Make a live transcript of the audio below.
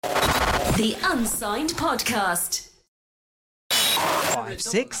The Unsigned Podcast. 5,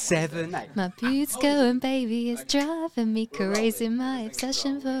 6, 7, 8. My boots going, baby, it's driving me crazy. My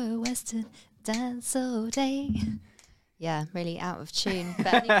obsession for a western dance all day. Yeah, really out of tune.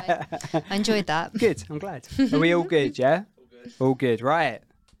 But anyway, I enjoyed that. Good, I'm glad. Are we all good, yeah? All good, right.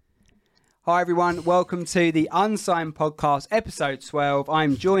 Hi everyone, welcome to the Unsigned Podcast, episode 12.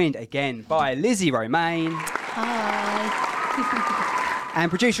 I'm joined again by Lizzie Romaine. Hi. And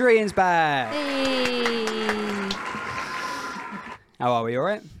producer Ian's back. Hey. How are we, all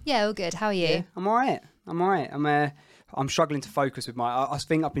right? Yeah, all good. How are you? Yeah, I'm all right. I'm struggling to focus with I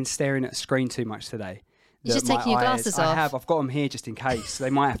think I've been staring at a screen too much today. You're just taking your glasses off. I have. I've got them here just in case. They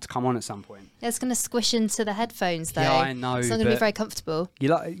might have to come on at some point. It's going to squish into the headphones, though. Yeah, I know. It's not going to be very comfortable.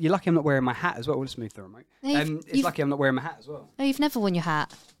 You're lucky I'm not wearing my hat as well. We'll just move the remote. It's lucky I'm not wearing my hat as well. Oh, you've never worn your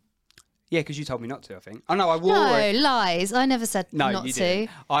hat? Yeah, because you told me not to, I think. Oh, no, I wore it. No, lies. I never said not you to. Didn't.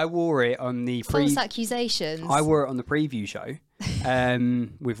 I wore it on the False accusations. I wore it on the preview show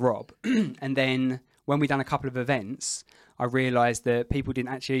with Rob. And then when we done a couple of events, I realised that people didn't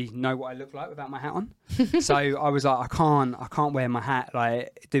actually know what I looked like without my hat on. So I was like, I can't wear my hat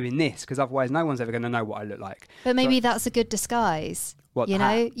like doing this because otherwise no one's ever going to know what I look like. But maybe that's a good disguise. What, you the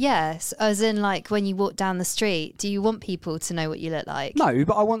know? hat? Yes. As in, like, when you walk down the street, do you want people to know what you look like? No,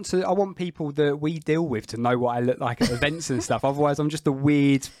 but I want people that we deal with to know what I look like at events and stuff. Otherwise, I'm just a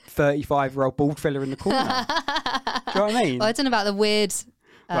weird 35-year-old bald fella in the corner. Do you know what I mean? Well, I don't know about the weird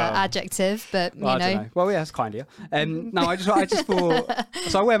adjective, but you I know. don't know. Well, yeah, that's kind of you. No, I just thought.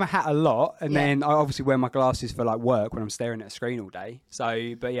 So I wear my hat a lot, and then I obviously wear my glasses for like work when I'm staring at a screen all day.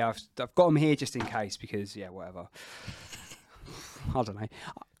 So, but yeah, I've got them here just in case because whatever. I don't know.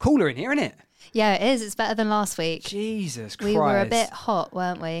 Cooler in here, isn't it? Yeah, it is. It's better than last week. Jesus Christ. We were a bit hot,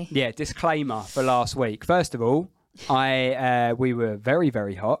 weren't we? Yeah, disclaimer for last week. First of all, we were very,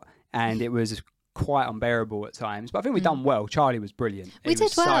 very hot, and it was quite unbearable at times. But I think we done well. Charlie was brilliant. We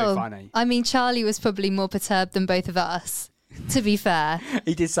did well. So funny. I mean, Charlie was probably more perturbed than both of us, to be fair.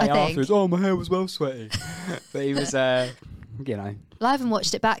 He did say afterwards, "Oh, my hair was well sweaty," but he was, Well, I haven't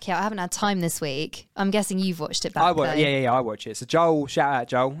watched it back yet. I haven't had time this week. I'm guessing you've watched it back. I watch it. So Joel, shout out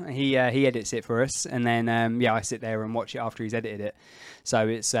Joel. He edits it for us, and then I sit there and watch it after he's edited it. So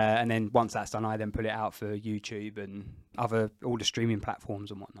it's and then once that's done, I then put it out for YouTube and all the streaming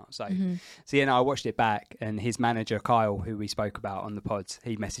platforms and whatnot. So I watched it back, and his manager Kyle, who we spoke about on the pods,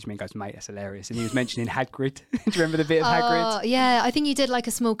 he messaged me and goes, "Mate, that's hilarious," and he was mentioning Hagrid. Do you remember the bit of Hagrid? Oh yeah, I think you did like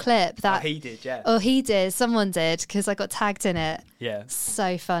a small clip that he did. Yeah. Oh, he did. Someone did because I got tagged in it. Yeah.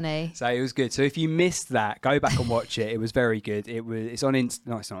 So funny. So it was good. So if you missed that, go back and watch it. It was very good. It's on it's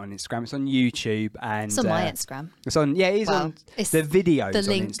not on Instagram. It's on YouTube and it's on my Instagram. It's on on the videos on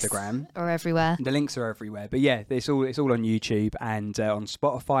Instagram are everywhere. The links are everywhere. But yeah, it's all on YouTube and on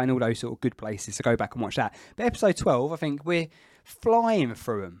Spotify and all those sort of good places. So go back and watch that. But episode 12, I think we're flying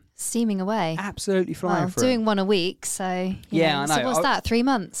through them. Steaming away. Absolutely flying through. Doing one a week. So I know. So what's that? 3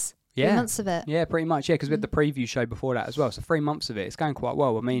 months. Yeah. 3 months of it. Yeah, pretty much. Yeah, because we had the preview show before that as well. So 3 months of it. It's going quite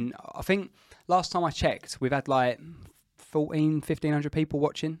well. I mean, I think last time I checked, we've had like 1,500 people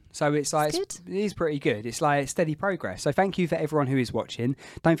watching. So it's like, it is pretty good. It's like steady progress. So thank you for everyone who is watching.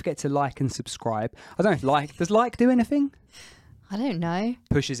 Don't forget to like and subscribe. I don't know if does like do anything? I don't know.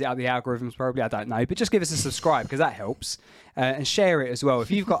 Pushes it up the algorithms probably, I don't know. But just give us a subscribe because that helps. And share it as well.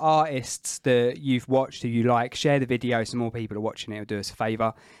 If you've got artists that you've watched who you like, share the video so more people are watching it. It'll do us a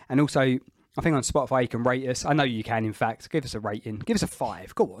favour. And also, I think on Spotify you can rate us. I know you can, in fact. Give us a rating. Give us a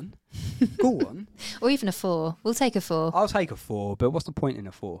 5. Go on. Go on. Or even a 4. We'll take a 4. I'll take a 4, but what's the point in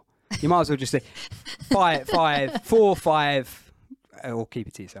a 4? You might as well just say 5, 4, 5, or keep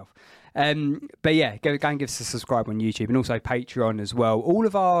it to yourself. But yeah, go and give us a subscribe on YouTube and also Patreon as well. All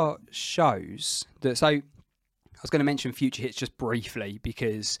of our shows I was going to mention Future Hits just briefly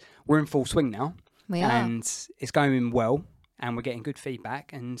because we're in full swing now. We are. And it's going well and we're getting good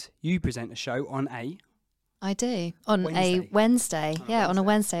feedback, and you present a show on I do. On a Wednesday. On a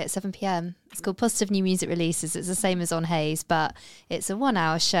Wednesday at 7 p.m. It's called Positive New Music Releases. It's the same as on Hayes, but it's a 1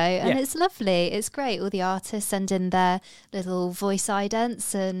 hour show and it's lovely. It's great. All the artists send in their little voice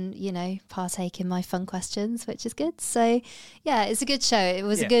idents and, partake in my fun questions, which is good. So, yeah, it's a good show. It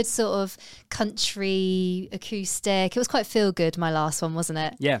was a good sort of country acoustic. It was quite feel good, my last one, wasn't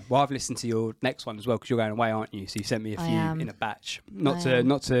it? Yeah. Well, I've listened to your next one as well because you're going away, aren't you? So you sent me a few in a batch. Not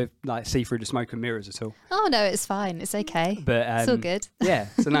to like see through the smoke and mirrors at all. Oh, no, it's fine. It's okay. But it's all good. Yeah.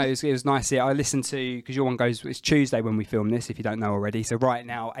 So no, it was nice. I listened to, because your one goes, it's Tuesday when we film this, if you don't know already. So right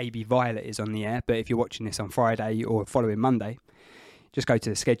now, AB Violet is on the air. But if you're watching this on Friday or following Monday, just go to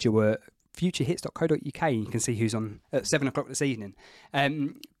the schedule at futurehits.co.uk, and you can see who's on at 7 o'clock this evening.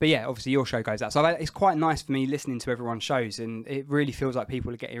 But yeah, obviously your show goes out. So it's quite nice for me listening to everyone's shows, and it really feels like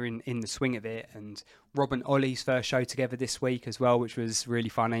people are getting in the swing of it. And Rob and Ollie's first show together this week as well, which was really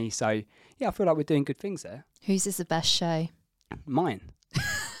funny. So yeah, I feel like we're doing good things there. Whose is the best show? Mine.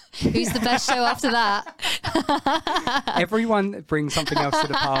 Who's the best show after that? Everyone brings something else to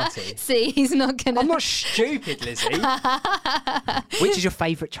the party. See, he's not going to... I'm not stupid, Lizzie. Which is your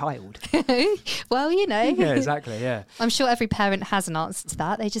favourite child? Well, you know. Yeah, exactly, yeah. I'm sure every parent has an answer to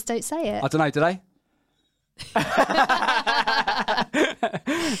that. They just don't say it. I don't know, do they?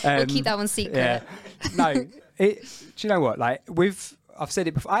 We'll keep that one secret. Yeah. No, do you know what? Like, I've said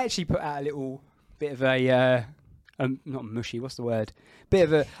it before. I actually put out a little bit of a... not mushy, what's the word?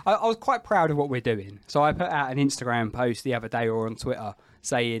 I was quite proud of what we're doing. So I put out an Instagram post the other day, or on Twitter,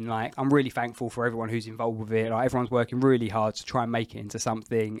 saying like, I'm really thankful for everyone who's involved with it. Like, everyone's working really hard to try and make it into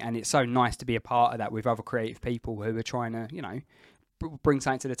something, and it's so nice to be a part of that with other creative people who are trying to, you know, bring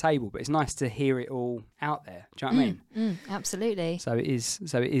something to the table. But it's nice to hear it all out there. Do you know what I mean? Absolutely. So it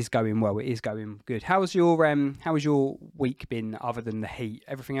is going well. It is going good. How has your week been other than the heat?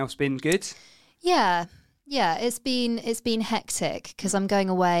 Everything else been good? Yeah, it's been hectic because I'm going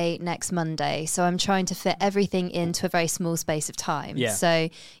away next Monday, so I'm trying to fit everything into a very small space of time. Yeah. So,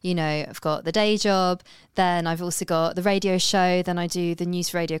 you know, I've got the day job, then I've also got the radio show, then I do the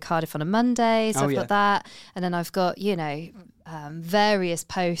News Radio Cardiff on a Monday, so I've got that, and then I've got, you know, various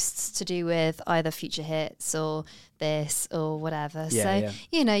posts to do with either Future Hits or this or whatever.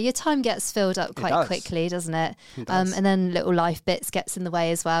 You know, your time gets filled up quite quickly, doesn't it? And then little life bits gets in the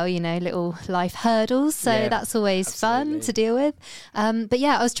way as well, you know, little life hurdles. So that's always fun to deal with. But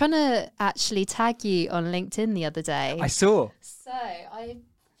yeah, I was trying to actually tag you on LinkedIn the other day. I saw. So I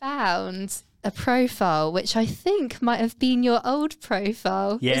found a profile which I think might have been your old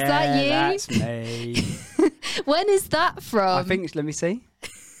profile. Yeah, is that you? That's me. When is that from? I think, let me see.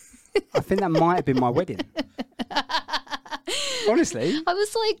 I think that might have been my wedding. Honestly. I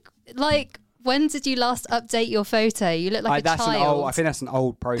was like, when did you last update your photo? You look like a child. I think that's an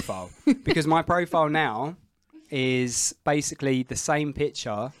old profile. Because my profile now is basically the same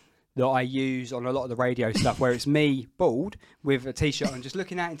picture that I use on a lot of the radio stuff, where it's me bald with a t-shirt on, just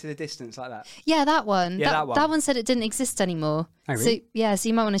looking out into the distance like that. Yeah, that one. Yeah, that one. That one said it didn't exist anymore. Oh, really? So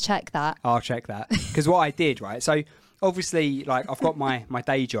you might want to check that. I'll check that. Because what I did, right, so obviously, like, I've got my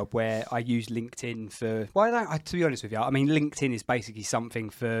day job where I use LinkedIn for... Well, to be honest with you, I mean, LinkedIn is basically something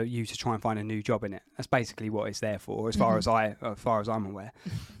for you to try and find a new job in it. That's basically what it's there for, as far as I'm aware.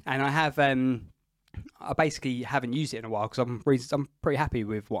 And I have... I basically haven't used it in a while because I'm pretty happy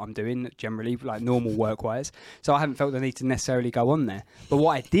with what I'm doing generally, like normal work-wise. So I haven't felt the need to necessarily go on there. But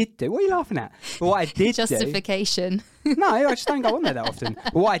what I did do... What are you laughing at? But what I did Justification. No, I just don't go on there that often.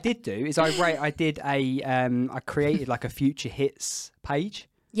 But what I did do is I created like a Future Hits page.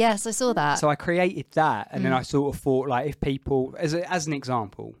 Yes, I saw that. So I created that, and then I sort of thought, like, if people... As an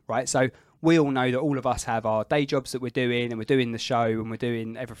example, right? So... We all know that all of us have our day jobs that we're doing, and we're doing the show, and we're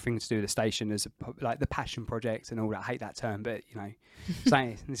doing everything to do with the station as like the passion project and all that. I hate that term, but you know,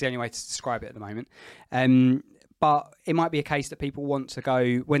 it's the only way to describe it at the moment. But it might be a case that people want to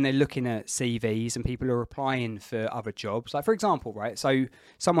go when they're looking at CVs and people are applying for other jobs. Like, for example, right? So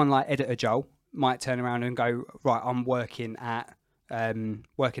someone like Editor Joel might turn around and go, right, I'm working at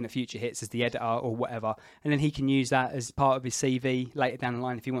Future Hits as the editor or whatever, and then he can use that as part of his CV later down the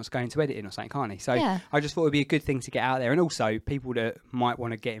line if he wants to go into editing or something, can't he? So I just thought it'd be a good thing to get out there, and also people that might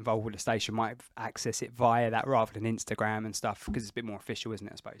want to get involved with the station might access it via that rather than Instagram and stuff, because it's a bit more official, isn't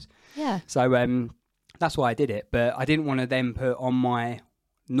it, I suppose? Yeah. So that's why I did it, but I didn't want to then put on my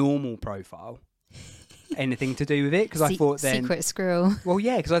normal profile anything to do with it, because I thought then... Secret squirrel. Well,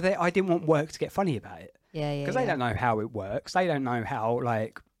 yeah, because I didn't want work to get funny about it. Yeah. Because they don't know how it works. They don't know how,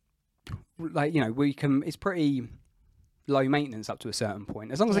 like you know, it's pretty low maintenance up to a certain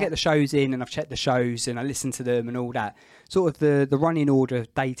point. As long as I get the shows in and I've checked the shows and I listen to them and all that, sort of the running order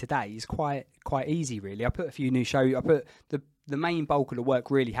day to day is quite easy, really. I put a few new shows. I put the main bulk of the work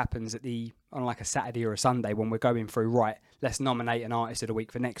really happens on like a Saturday or a Sunday when we're going through, right, let's nominate an artist of the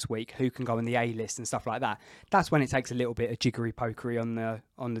week for next week, who can go on the A-list and stuff like that. That's when it takes a little bit of jiggery-pokery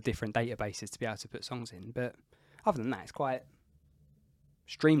on the different databases to be able to put songs in. But other than that, it's quite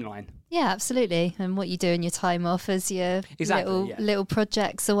streamlined. Yeah, absolutely. And what you do in your time off as your little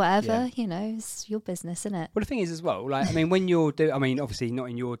projects or whatever, you know, it's your business, isn't it? Well, the thing is as well, like, I mean, when obviously not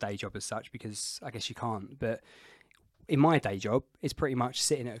in your day job as such, because I guess you can't, but in my day job, it's pretty much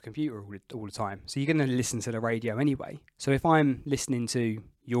sitting at a computer all the time. So you're going to listen to the radio anyway. So if I'm listening to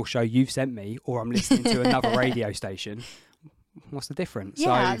your show you've sent me, or I'm listening to another radio station, what's the difference?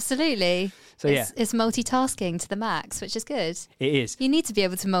 Yeah, absolutely. So it's multitasking to the max, which is good. It is. You need to be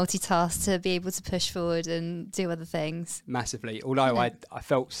able to multitask to be able to push forward and do other things. Massively. Although I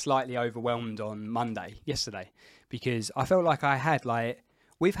felt slightly overwhelmed on yesterday, because I felt like I had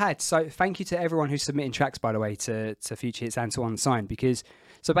we've had, so thank you to everyone who's submitting tracks, by the way, to Future Hits and to Unsigned, because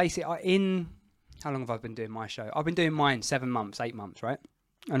so basically how long have I been doing my show? I've been doing mine 8 months, right?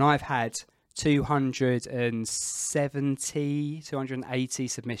 And I've had 280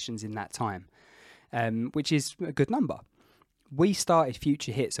 submissions in that time, which is a good number. We started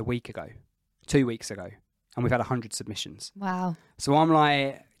Future Hits 2 weeks ago, and we've had 100 submissions. Wow. So I'm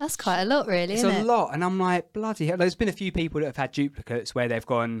like... That's quite a lot, really, isn't it? It's a lot, and I'm like, bloody hell. There's been a few people that have had duplicates where they've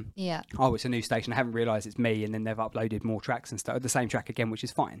gone, oh, it's a new station, I haven't realised it's me, and then they've uploaded more tracks and stuff, the same track again, which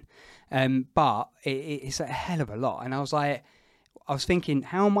is fine. But it's a hell of a lot, and I was thinking,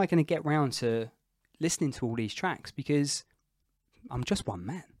 how am I going to get round to listening to all these tracks? Because I'm just one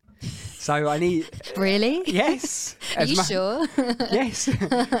man. So I need... Really? Yes. Are you sure? Yes.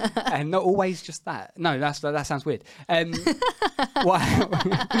 And not always just that. No, that sounds weird. I don't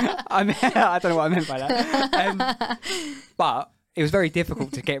know what I meant by that. But it was very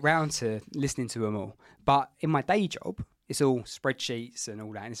difficult to get round to listening to them all. But in my day job, it's all spreadsheets and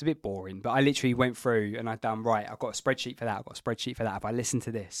all that, and it's a bit boring. But I literally went through and I've done, right, I've got a spreadsheet for that, I've got a spreadsheet for that. If I listen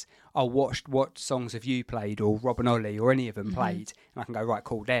to this, I'll watch what songs have you played, or Rob and Ollie, or any of them played, and I can go, right,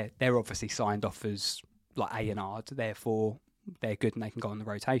 cool, they're obviously signed off as like A&R, therefore they're good and they can go on the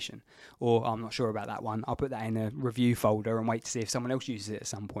rotation. Or I'm not sure about that one, I'll put that in a review folder and wait to see if someone else uses it at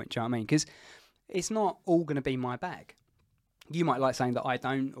some point. Do you know what I mean? Because it's not all going to be my bag. You might like saying that I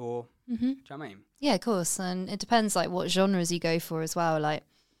don't, or do you know what I mean? Yeah, of course. And it depends like what genres you go for as well. Like,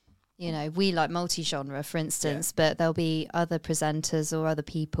 you know, we like multi-genre, for instance, but there'll be other presenters or other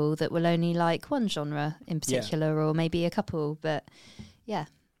people that will only like one genre in particular, or maybe a couple. But yeah.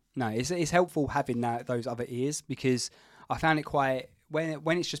 No, it's helpful having those other ears, because I found it quite, when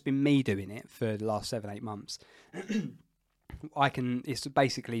it's just been me doing it for the last 7-8 months, it's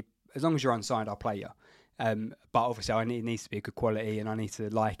basically, as long as you're unsigned, I'll play you. But obviously it needs to be a good quality, and I need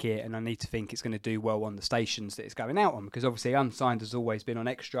to like it, and I need to think it's going to do well on the stations that it's going out on, because obviously Unsigned has always been on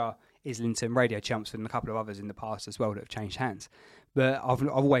Extra, Islington, Radio Chelmsford, and a couple of others in the past as well that have changed hands. But I've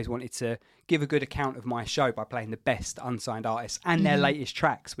always wanted to give a good account of my show by playing the best unsigned artists and their latest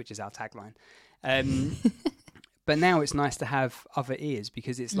tracks, which is our tagline. But now it's nice to have other ears,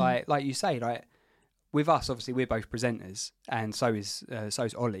 because it's like you say, like with us, obviously we're both presenters, and so's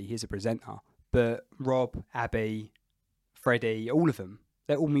Ollie, he's a presenter. But Rob, Abby, Freddie, all of them,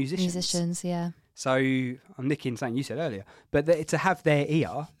 they're all musicians. Musicians, yeah. So I'm nicking something you said earlier, but to have their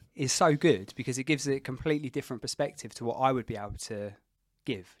ear is so good, because it gives a completely different perspective to what I would be able to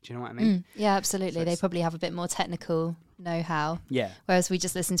give. Do you know what I mean? Yeah, absolutely. So they probably have a bit more technical know-how. Yeah. Whereas we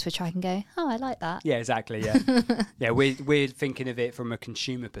just listen to a track and go, oh, I like that. Yeah, exactly. Yeah. Yeah, we're thinking of it from a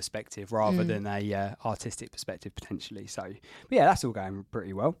consumer perspective rather than a artistic perspective potentially. So, but yeah, that's all going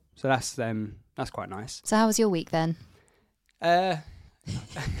pretty well. So that's quite nice. So how was your week then? It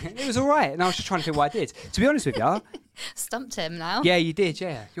was all right, and I was just trying to think what I did. To be honest with you, stumped him now. Yeah, you did.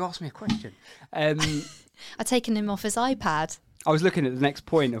 Yeah, you asked me a question. I've taken him off his iPad. I was looking at the next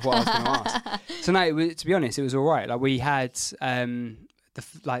point of what I was going to ask. So no, to be honest, it was all right. Like we had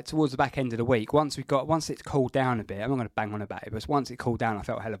towards the back end of the week, once it cooled down a bit. I'm not going to bang on about it, but once it cooled down, I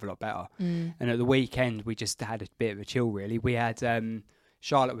felt a hell of a lot better. And at the weekend, we just had a bit of a chill. Really, we had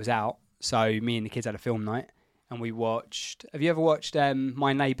Charlotte was out, so me and the kids had a film night. And we watched... Have you ever watched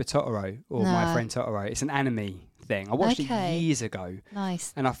My Neighbour Totoro or My Friend Totoro? It's an anime thing. I watched it years ago.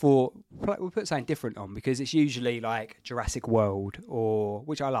 Nice. And I thought, we'll put something different on, because it's usually like Jurassic World,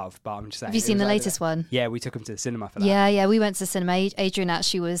 which I love, but I'm just saying... Have you seen the latest one? Yeah, we took them to the cinema for that. Yeah, we went to the cinema. Adrian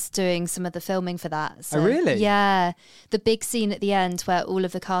actually was doing some of the filming for that. So, oh, really? Yeah. The big scene at the end where all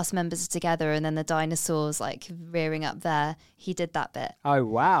of the cast members are together and then the dinosaurs like rearing up there. He did that bit. Oh,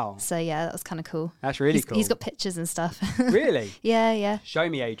 wow. So, yeah, that was kind of cool. That's really cool. He's got pictures and stuff. Really? Yeah. Show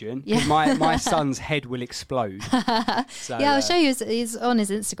me, Adrian. Yeah. My son's head will explode. So, yeah, I'll show you. He's on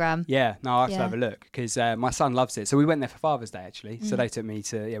his Instagram. Yeah, no, I have to have a look, because my son loves it. So we went there for Father's Day, actually. So they took me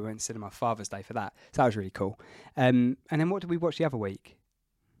to, we went to cinema for Father's Day for that. So that was really cool. And then what did we watch the other week?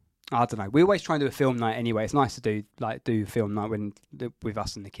 I don't know. We always try and do a film night anyway. It's nice to do film night with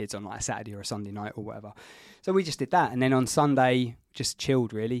us and the kids on like a Saturday or a Sunday night or whatever. So we just did that, and then on Sunday just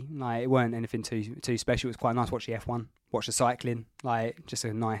chilled really. Like it weren't anything too special. It was quite nice. Watch the F1, watch the cycling. Like just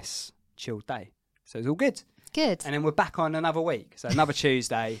a nice chilled day. So it was all good. Good. And then we're back on another week. So another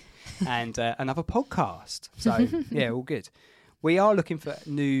Tuesday and another podcast. So yeah, all good. We're looking for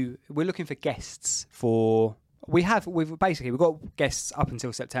guests for we've got guests up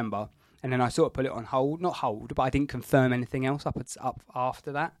until September, and then I sort of put it on hold, not hold, but I didn't confirm anything else up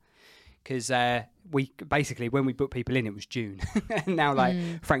after that. Because we basically, when we booked people in, it was June. And now,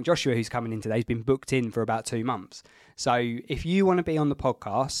 Frank Joshua, who's coming in today, has been booked in for about 2 months. So if you want to be on the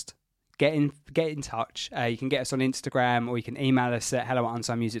podcast, get in touch. You can get us on Instagram, or you can email us at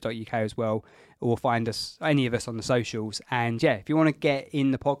hello@unsignedmusic.uk as well, or find us, any of us, on the socials. And yeah, if you want to get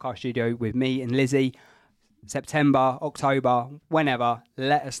in the podcast studio with me and Lizzie, September, October, whenever,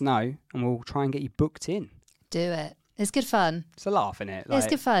 let us know, and we'll try and get you booked in. Do it. It's good fun. It's a laugh, isn't it? It's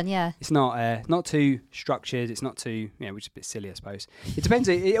good fun, yeah. It's not too structured. It's not too, which is a bit silly, I suppose. It depends.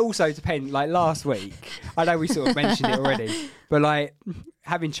 It also depends. Like last week, I know we sort of mentioned it already, but like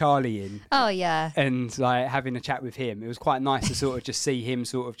having Charlie in. Oh yeah. And like having a chat with him, it was quite nice to sort of just see him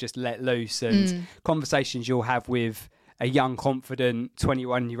sort of just let loose, and conversations you'll have with a young, confident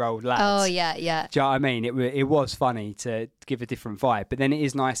 21-year-old lad. Oh yeah. Do you know what I mean? It was funny to give a different vibe, but then it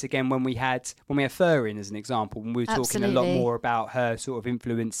is nice again when we had Fur in as an example, when we were talking a lot more about her sort of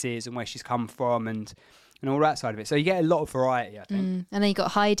influences and where she's come from and all that side of it. So you get a lot of variety, I think. And then you got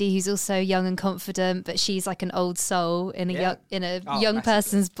Heidi, who's also young and confident, but she's like an old soul in a young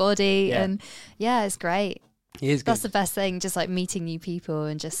person's body, and it's great. It is good. That's the best thing, just like meeting new people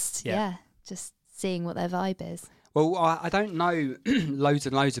and just seeing what their vibe is. Well, I don't know loads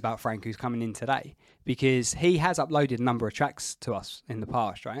and loads about Frank, who's coming in today, because he has uploaded a number of tracks to us in the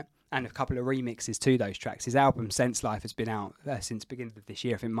past, right? And a couple of remixes to those tracks. His album Sense Life has been out since the beginning of this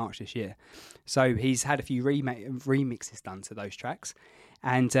year, I think March this year. So he's had a few remixes done to those tracks.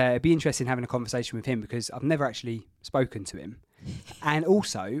 And it'd be interesting having a conversation with him, because I've never actually spoken to him. And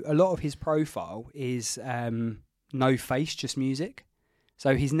also, a lot of his profile is no face, just music.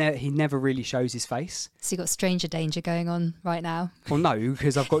 So he never really shows his face. So you've got stranger danger going on right now. Well, no,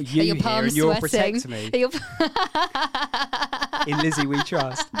 because I've got you here and you'll protect me. In Lizzie we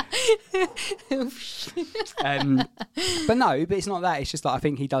trust. But it's not that. It's just that I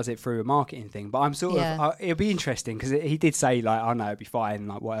think he does it through a marketing thing. But I'm sort of, it'll be interesting, because he did say like, oh no, it'll be fine,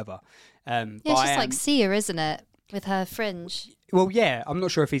 like whatever. It's just like Sia, isn't it? With her fringe. Well, yeah, I'm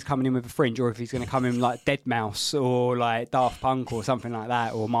not sure if he's coming in with a fringe, or if he's going to come in like Deadmau5 or like Daft Punk or something like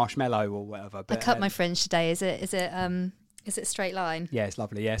that, or Marshmallow or whatever. But, I cut my fringe today. Is it straight line? Yeah, it's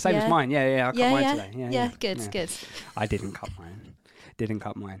lovely. Yeah, same as mine. Yeah, I cut mine today. Yeah, good. I didn't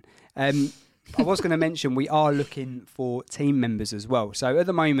cut mine. I was going to mention we are looking for team members as well. So at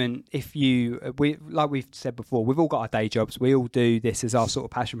the moment, like we've said before, we've all got our day jobs. We all do this as our sort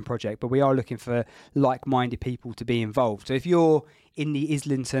of passion project, but we are looking for like-minded people to be involved. So if you're in the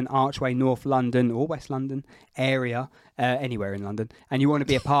Islington, Archway, North London or West London area, anywhere in London, and you want to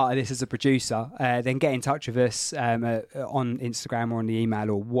be a part of this as a producer, then get in touch with us on Instagram or on the email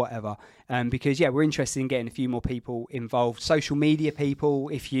or whatever. Because, we're interested in getting a few more people involved. Social media people,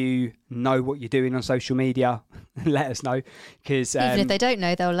 if you know what you're doing on social media, let us know. Because even if they don't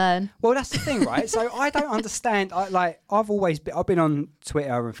know, they'll learn. Well, that's the thing, right? So I don't understand. I've been on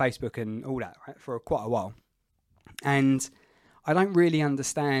Twitter and Facebook and all that, right, for quite a while. And I don't really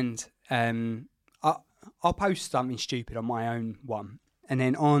understand. I'll post something stupid on my own one, and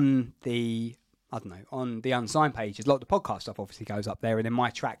then on the Unsigned pages, like the podcast stuff obviously goes up there, and then my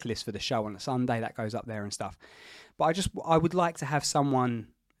track list for the show on a Sunday, that goes up there and stuff. But I would like to have someone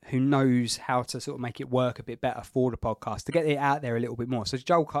who knows how to sort of make it work a bit better for the podcast, to get it out there a little bit more. So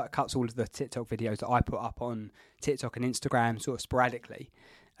Joel cuts all of the TikTok videos that I put up on TikTok and Instagram sort of sporadically,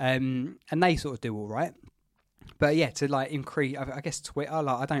 and they sort of do all right. But yeah, to like increase, I guess Twitter,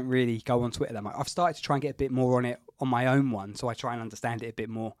 like I don't really go on Twitter that much. I've started to try and get a bit more on it on my own one, so I try and understand it a bit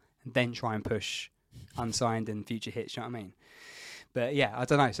more, and then try and push Unsigned and future hits, you know what I mean? But yeah, I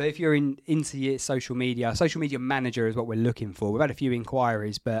don't know. So if you're into your social media manager is what we're looking for. We've had a few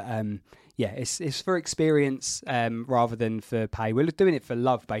inquiries, but it's for experience rather than for pay. We're doing it for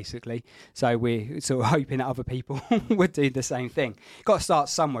love, basically. So we're sort of hoping that other people would do the same thing. Got to start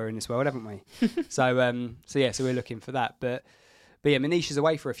somewhere in this world, haven't we? So we're looking for that. But Manisha's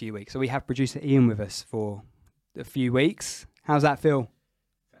away for a few weeks, so we have producer Ian with us for a few weeks. How's that feel?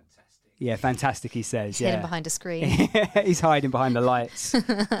 Yeah, fantastic, he says. He's hiding behind a screen. He's hiding behind the lights.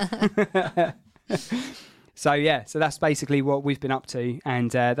 So that's basically what we've been up to.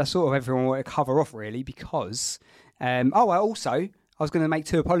 And that's sort of everything I want to cover off, really, because... I was going to make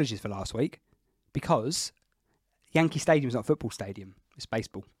 2 apologies for last week, because Yankee Stadium's not a football stadium. It's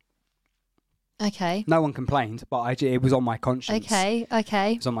baseball. Okay. No one complained, but it was on my conscience. Okay.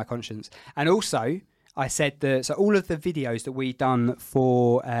 It was on my conscience. And also... I said that, so all of the videos that we done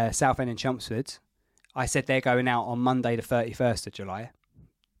for Southend and Chelmsford, I said they're going out on Monday the 31st of July.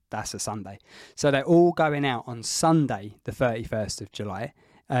 that's a Sunday. So they're all going out on Sunday, the 31st of July.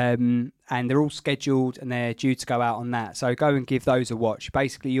 And they're all scheduled and they're due to go out on that. So go and give those a watch.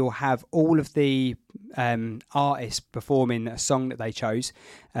 Basically, you'll have all of the artists performing a song that they chose,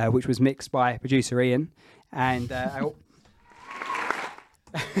 which was mixed by producer Ian. And so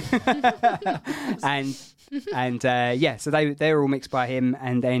they're all mixed by him,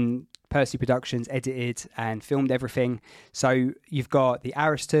 and then Percy Productions edited and filmed everything. So you've got the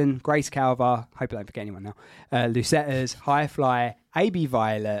Ariston, Grace Calver, hope I don't forget anyone now, Lucettas, High Fly, AB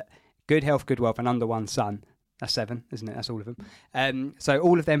Violet, Good Health, Good Wealth, and Under One Sun. That's 7, isn't it? That's all of them. So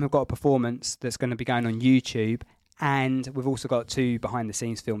all of them have got a performance that's going to be going on YouTube, and we've also got 2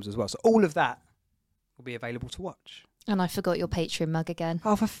 behind-the-scenes films as well. So all of that will be available to watch. And I forgot your Patreon mug again.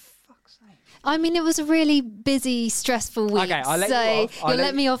 Oh, for fuck's sake. I mean, it was a really busy, stressful week. Okay, I'll let you off. You'll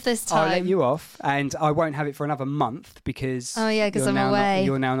let me off this time. I'll let you off, and I won't have it for another month because I'm away.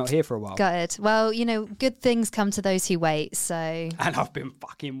 You're now not here for a while. Got it. Well, good things come to those who wait, so... And I've been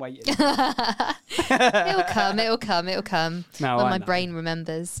fucking waiting. It'll come. No, when my brain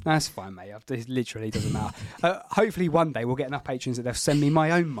remembers. That's fine, mate. It literally doesn't matter. Hopefully one day we'll get enough patrons that they'll send me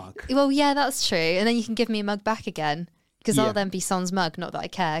my own mug. Well, yeah, that's true. And then you can give me a mug back again. Because I'll then be Son's mug, not that I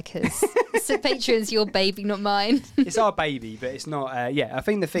care, because Patreon's your baby, not mine. It's our baby, but it's not... I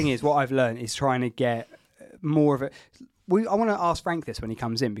think the thing is, what I've learned is trying to get more of it... I want to ask Frank this when he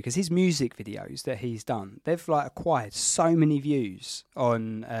comes in, because his music videos that he's done, they've acquired so many views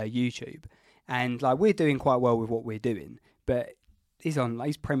on YouTube, and we're doing quite well with what we're doing, but he's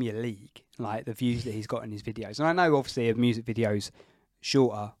Premier League, the views that he's got in his videos. And I know, obviously, a music video's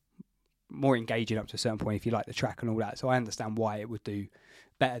shorter, more engaging up to a certain point if you like the track and all that. So I understand why it would do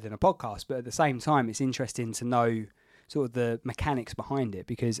better than a podcast. But at the same time, it's interesting to know sort of the mechanics behind it,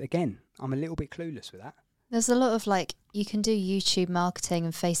 because, again, I'm a little bit clueless with that. There's a lot of you can do YouTube marketing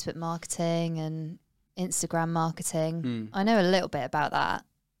and Facebook marketing and Instagram marketing. I know a little bit about that.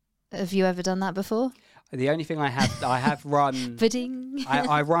 Have you ever done that before? The only thing I have run... Bidding?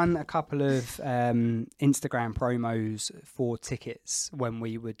 I run a couple of Instagram promos for tickets when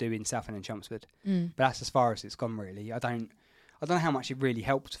we were doing Southend and Chelmsford. But that's as far as it's gone, really. I don't know how much it really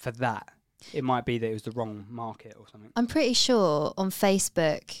helped for that. It might be that it was the wrong market or something. I'm pretty sure on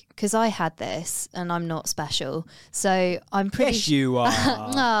Facebook, because I had this and I'm not special, so I'm pretty... Yes, you are.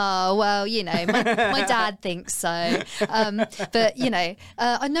 Oh, well, my dad thinks so. But,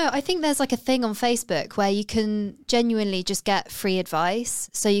 I think there's a thing on Facebook where you can genuinely just get free advice.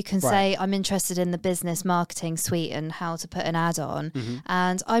 So you can say, I'm interested in the business marketing suite and how to put an ad on. Mm-hmm.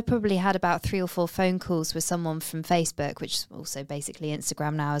 And I probably had about 3 or 4 phone calls with someone from Facebook, which is also basically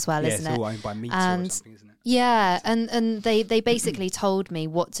Instagram now as well, isn't it? By Meter or something, isn't it? Yeah, and they basically told me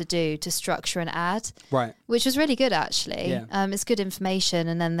what to do to structure an ad, right? Which was really good, actually. Yeah. It's good information,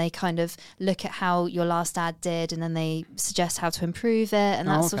 and then they kind of look at how your last ad did, and then they suggest how to improve it and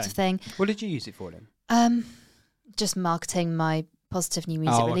that sort of thing. What did you use it for then? Just marketing my Positive New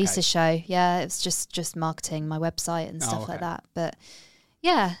Music Releases show. Yeah, it's just marketing my website and stuff like that. But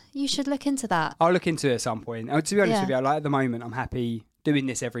yeah, you should look into that. I'll look into it at some point. To be honest with you, at the moment, I'm happy doing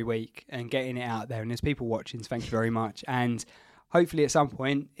this every week and getting it out there, and there's people watching, so thank you very much. And hopefully at some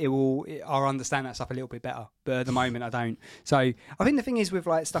point I'll understand that stuff a little bit better, but at the moment I don't. So I think the thing is with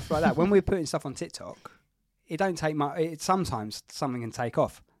stuff like that, when we're putting stuff on TikTok, it don't take much. Sometimes something can take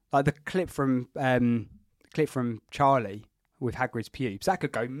off, like the clip from Charlie with Hagrid's pubes. That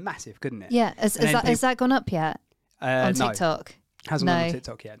could go massive, couldn't it? Yeah. Has that gone up yet on TikTok? Hasn't gone on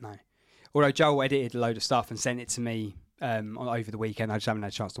TikTok yet, no. Although Joel edited a load of stuff and sent it to me over the weekend. I just haven't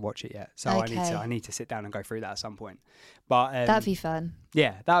had a chance to watch it yet, so I need to sit down and go through that at some point. But that'd be fun.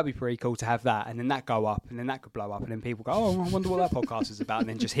 Yeah, that would be pretty cool to have that, and then that go up, and then that could blow up, and then people go, "Oh, I wonder what that podcast is about," and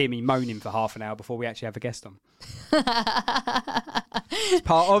then just hear me moaning for half an hour before we actually have a guest on. It's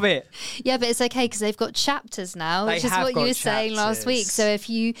part of it. Yeah, but it's okay because they've got chapters now, which is what you were saying last week. So if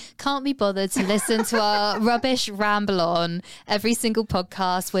you can't be bothered to listen to our rubbish ramble on every single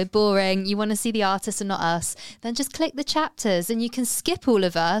podcast, we're boring, you want to see the artist and not us, then just click the chapters and you can skip all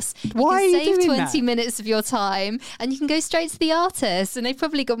of us. Why you are can you save doing 20 minutes of your time and you can go straight to the artist, and they've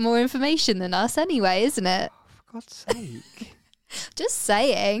probably got more information than us anyway, isn't it? Oh, for God's sake. Just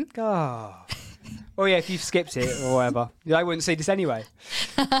saying. God. Oh yeah, if you've skipped it or whatever, I wouldn't see this anyway.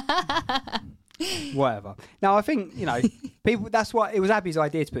 Whatever. Now I think people. That's what it was. Abby's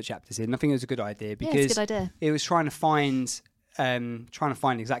idea to put chapters in. I think it was a good idea because it's a good idea. It was trying to find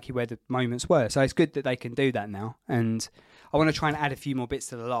exactly where the moments were. So it's good that they can do that now. And I want to try and add a few more bits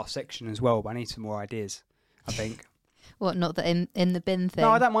to the last section as well. But I need some more ideas. I think. What? Not the in the bin thing?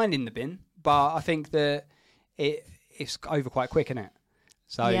 No, I don't mind in the bin, but I think that it's over quite quick, isn't it?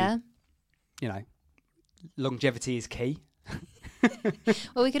 So, you know, longevity is key.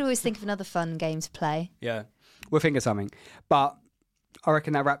 Well, we could always think of another fun game to play. Yeah, we'll think of something. But I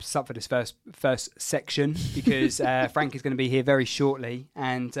reckon that wraps us up for this first section because Frank is going to be here very shortly.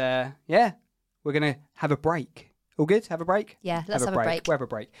 And, we're going to have a break. All good? Have a break? Yeah, let's have a break. We'll have a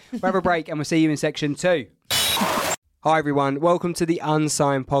break. We'll have a break and we'll see you in section 2. Hi everyone, welcome to the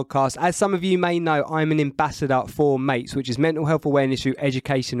Unsigned podcast. As some of you may know, I'm an ambassador for MATES, which is mental health awareness through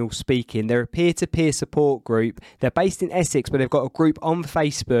educational speaking. They're a peer-to-peer support group. They're based in Essex, but they've got a group on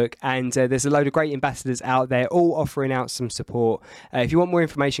Facebook, and there's a load of great ambassadors out there, all offering out some support. If you want more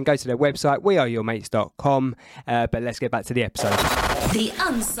information, go to their website, weareyourmates.com. But let's get back to the episode. The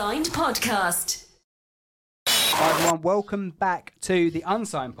Unsigned podcast. Hi everyone, welcome back to the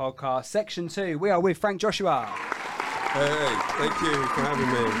Unsigned podcast, section 2. We are with Frank Joshua. Hey, thank you for having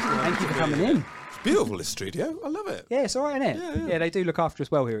me. Thank you for coming in. It's beautiful, this studio. I love it. Yeah, it's all right, isn't it? Yeah, they do look after us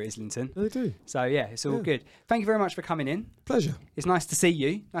well here at Islington. They do. So, yeah, it's all good. Thank you very much for coming in. Pleasure. It's nice to see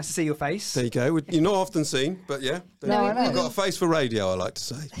you. Nice to see your face. There you go. You're not often seen, but yeah. I've got a face for radio, I like to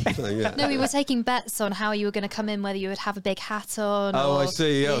say. So, yeah. No, we were taking bets on how you were going to come in, whether you would have a big hat on. Oh, or, I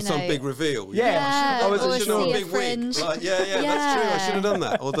see. Yeah, some big reveal. Yeah. Or should have a see a big fringe. wig. Like, yeah, that's true. I should have done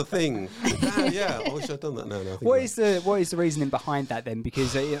that. Or the thing. Yeah, I wish I'd done that. No. What is the reasoning behind that then?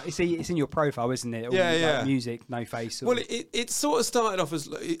 Because it's in your profile, isn't it? All, like, music, no face. Well, it sort of started off as,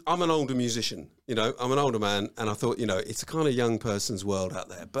 I'm an older musician, I'm an older man, and I thought, it's a kind of young person's world out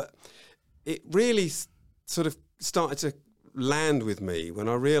there. But it really sort of started to land with me when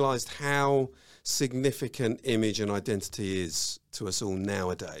I realised how significant image and identity is to us all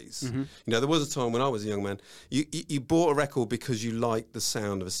nowadays. Mm-hmm. There was a time when I was a young man, you bought a record because you liked the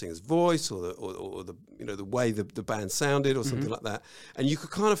sound of a singer's voice or the way the band sounded or something like that, and you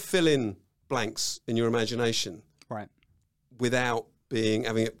could kind of fill in blanks in your imagination, right, without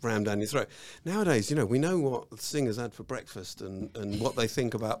having it rammed down your throat. Nowadays, we know what the singers had for breakfast and what they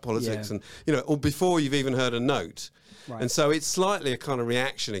think about politics, and or before you've even heard a note. Right. And so it's slightly a kind of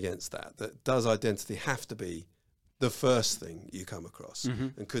reaction against that does identity have to be the first thing you come across,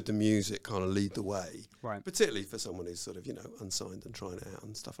 and could the music kind of lead the way, right? Particularly for someone who's sort of unsigned and trying it out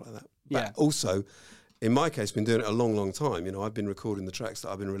and stuff like that. But also, in my case, been doing it a long, long time. I've been recording the tracks that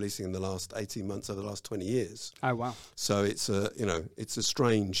I've been releasing in the last 18 months over the last 20 years. Oh, wow. So it's a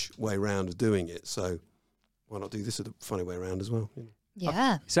strange way round of doing it. So why not do this a funny way around as well?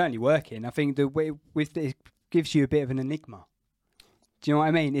 Yeah. It's certainly working. I think the way it gives you a bit of an enigma. Do you know what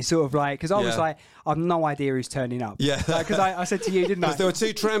I mean? It's sort of like, because I was like, I've no idea who's turning up. Yeah. Because I said to you, didn't I? Because there were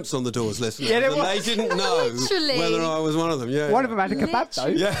 2 tramps on the doors listening, and they didn't know whether I was one of them. Yeah. One of them had a kebab, though.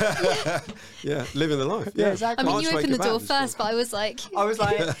 Yeah. Yeah, living the life. Yeah, exactly. I mean, you opened the door first, but I was like...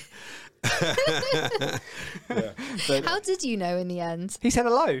 How did you know in the end? He said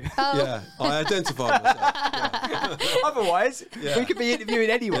hello. Oh. Yeah, I identified myself. Yeah. Otherwise, we could be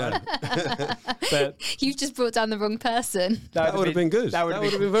interviewing anyone. But you've just brought down the wrong person. That would have been good. That would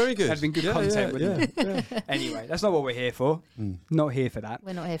have been very good. That'd been good content, wouldn't it? Yeah. Anyway, that's not what we're here for. Not here for that.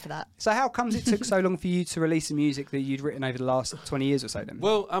 We're not here for that. So how comes it took so long for you to release the music that you'd written over the last 20 years or so then?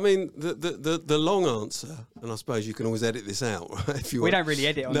 Well, I mean, the long answer, and I suppose you can always edit this out, right, if you want. We don't really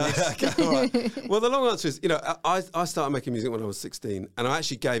edit on this. Okay, all right. Well, the long answer is, I started making music when I was 16, and I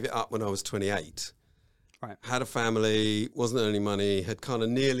actually gave it up when I was 28. Right. Had a family, wasn't earning money, had kind of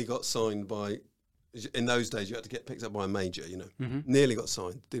nearly got signed by, in those days you had to get picked up by a major, nearly got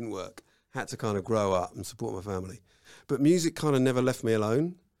signed, didn't work. Had to kind of grow up and support my family. But music kind of never left me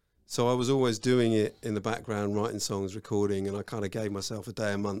alone. So I was always doing it in the background, writing songs, recording, and I kind of gave myself a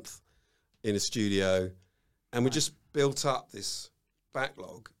day a month in a studio. And we just built up this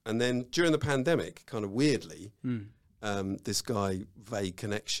backlog. And then during the pandemic, kind of weirdly, this guy, Vague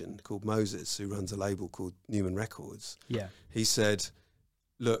Connection, called Moses, who runs a label called Newman Records, he said,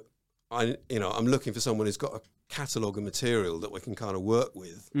 look, I'm looking for someone who's got a catalogue of material that we can kind of work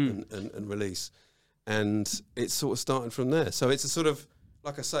with and release. And it's sort of starting from there. So it's a sort of,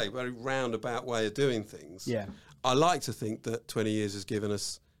 like I say, very roundabout way of doing things. Yeah. I like to think that 20 years has given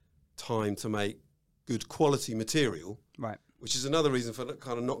us time to make good quality material. Right. Which is another reason for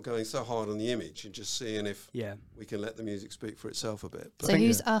kind of not going so hard on the image and just seeing if we can let the music speak for itself a bit. But so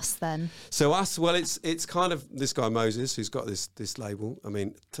who's us then? So us, well, it's kind of this guy Moses who's got this label. I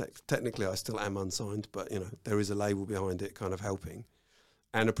mean, technically I still am unsigned, but there is a label behind it, kind of helping,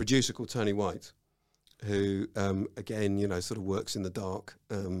 and a producer called Tony White, who again sort of works in the dark,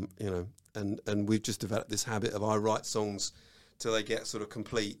 and we've just developed this habit of I write songs till they get sort of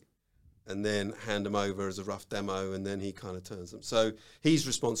complete. and then hand them over as a rough demo, and then he kind of turns them. So he's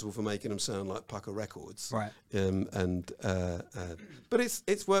responsible for making them sound like Pucker Records. Right. But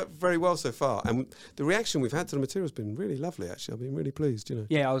it's worked very well so far, and the reaction we've had to the material has been really lovely. Actually, I've been really pleased.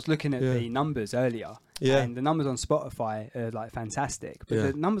 Yeah, I was looking at the numbers earlier. Yeah. And the numbers on Spotify are like fantastic, but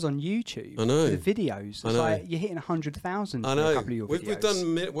the numbers on YouTube, I know, the videos, it's like you're hitting 100,000. I know. For a couple of your videos. We've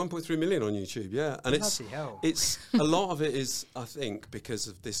done 1.3 million on YouTube. Yeah, and it's a lot of it is, I think, because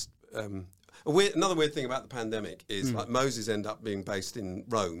of this. Another weird thing about the pandemic is like Moses ended up being based in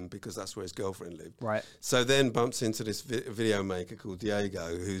Rome because that's where his girlfriend lived. Right. So then bumps into this video maker called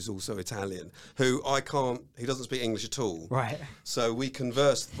Diego, who's also Italian, who he doesn't speak English at all. Right. So we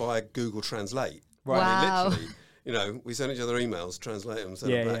conversed via Google Translate. Right. Wow. Literally, we sent each other emails, translate them,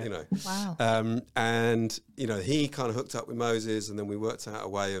 send them back, Wow. And, he kind of hooked up with Moses, and then we worked out a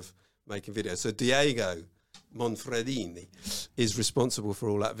way of making videos. So Diego Monfredini is responsible for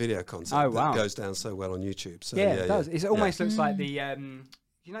all that video content that goes down so well on YouTube. So, it does. It almost looks like the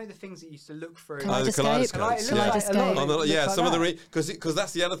the things that used to look through the Kaleidoscope. Some of the because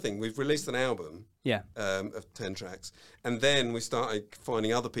that's the other thing. We've released an album of 10 tracks, and then we started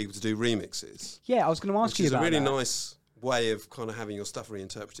finding other people to do remixes. Yeah, I was going to ask you about that. It's a really nice way of kind of having your stuff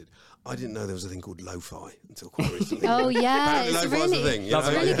reinterpreted. I didn't know there was a thing called lo-fi until quite recently. Oh yeah, it's a really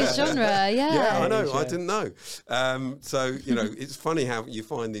good genre. Yeah, I know. I didn't know. So it's funny how you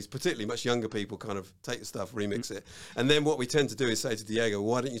find these, particularly much younger people, kind of take the stuff, remix it, and then what we tend to do is say to Diego,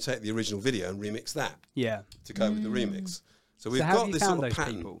 "Why don't you take the original video and remix that?" Yeah, to go with the remix. So we've got this sort of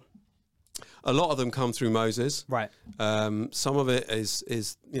pattern. People? A lot of them come through Moses. Right. Some of it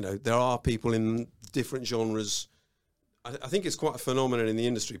is there are people in different genres. I think it's quite a phenomenon in the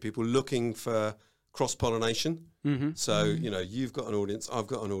industry, people looking for cross-pollination. Mm-hmm. So, you've got an audience, I've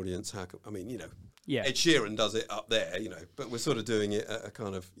got an audience. Ed Sheeran does it up there, but we're sort of doing it at a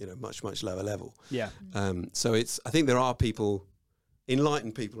kind of, much, much lower level. Yeah. So I think there are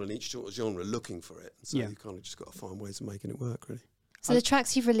enlightened people in each sort of genre looking for it. So you kind of just got to find ways of making it work, really. So the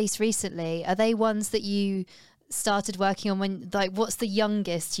tracks you've released recently, are they ones that you started working on what's the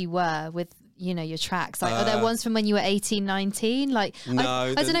youngest you were with your tracks? Are there ones from when you were 18, 19? No,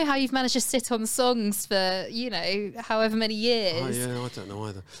 I don't know how you've managed to sit on songs for however many years. Oh yeah, I don't know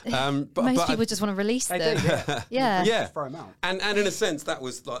either. Most people just want to release them. Yeah. Throw them out. And in a sense, that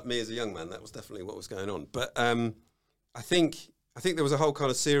was like me as a young man. That was definitely what was going on. But I think there was a whole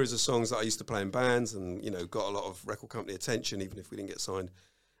kind of series of songs that I used to play in bands, and got a lot of record company attention, even if we didn't get signed.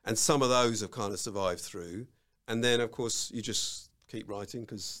 And some of those have kind of survived through. And then, of course, you just keep writing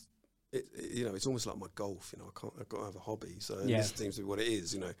because. It's almost like my golf. I've got to have a hobby. So this seems to be what it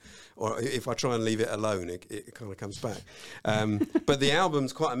is. Or if I try and leave it alone, it kind of comes back. But the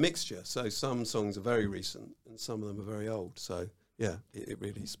album's quite a mixture. So some songs are very recent, and some of them are very old. So it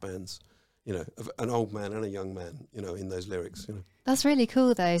really spans. An old man and a young man. In those lyrics. That's really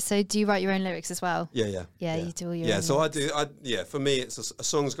cool, though. So do you write your own lyrics as well? Yeah. You do all your. Yeah. So lyrics. I do. For me, it's a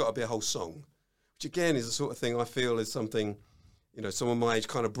song's got to be a whole song, which again is the sort of thing I feel is something. Someone my age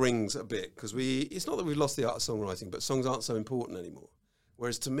kind of brings a bit, because it's not that we've lost the art of songwriting, but songs aren't so important anymore.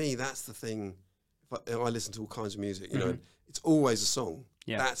 Whereas to me, that's the thing. If I listen to all kinds of music, it's always a song.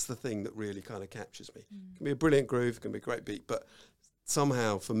 Yeah. That's the thing that really kind of captures me. It can be a brilliant groove, it can be a great beat, but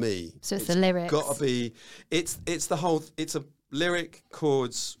somehow for me, so it's the lyrics. Got to be. It's the whole. It's a lyric,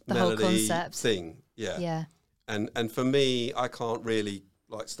 chords, the melody whole concept thing. Yeah. Yeah. And for me, I can't really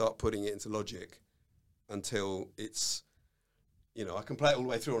start putting it into Logic until it's. I can play it all the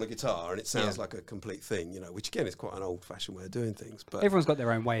way through on a guitar and it sounds like a complete thing, which again is quite an old-fashioned way of doing things. But everyone's got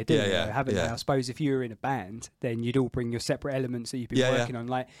their own way of doing it, haven't they? I suppose if you were in a band, then you'd all bring your separate elements that you've been working on.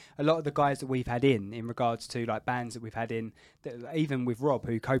 Like a lot of the guys that we've had in regards to bands that we've had in, even with Rob,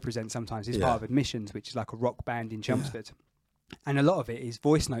 who co-presents sometimes, he's part of Admissions, which is like a rock band in Chelmsford. Yeah. And a lot of it is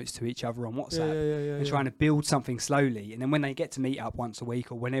voice notes to each other on WhatsApp and trying to build something slowly. And then when they get to meet up once a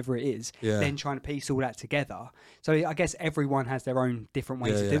week or whenever it is, then trying to piece all that together. So I guess everyone has their own different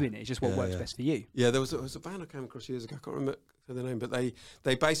ways of doing it. It's just what works best for you. Yeah, there was a band I came across years ago. I can't remember their name, but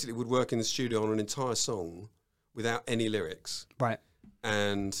they basically would work in the studio on an entire song without any lyrics. Right.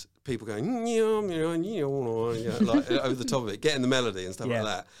 And people going like over the top of it, getting the melody and stuff like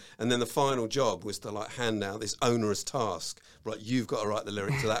that. And then the final job was to hand out this onerous task. Right, you've got to write the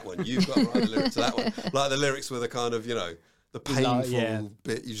lyric to that one. You've got to write the lyric to that one. Like the lyrics were the kind of the painful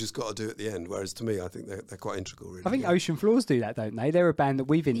bit you just got to do at the end. Whereas to me, I think they're quite integral. Really. I think Ocean Floors do that, don't they? They're a band that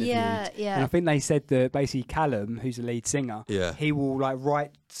we've interviewed. Yeah. And I think they said that basically Callum, who's the lead singer, he will like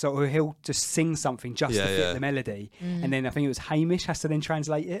write, so he'll just sing something just to fit the melody. And then I think it was Hamish has to then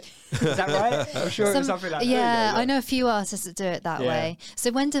translate it. Is that right? I'm sure it was something like that. Yeah, I know a few artists that do it that way.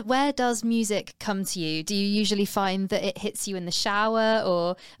 So where does music come to you? Do you usually find that it hits you in the shower,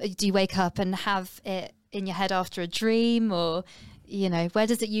 or do you wake up and have it in your head after a dream, or where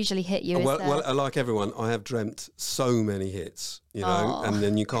does it usually hit you? Well, like everyone, I have dreamt so many hits, and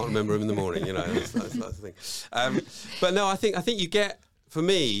then you can't remember them in the morning, that's the thing. But no, I think you get, for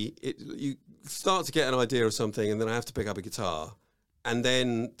me, you start to get an idea of something, and then I have to pick up a guitar, and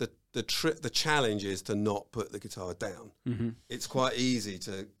then the challenge is to not put the guitar down. It's quite easy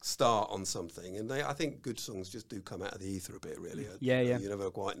to start on something, and I think good songs just do come out of the ether a bit, really. You never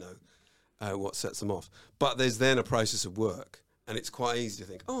quite know what sets them off, but there's then a process of work, and it's quite easy to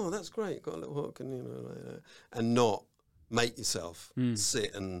think, oh, that's great, got a little hook, and and not make yourself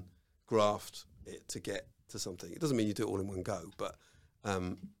sit and graft it to get to something. It doesn't mean you do it all in one go, but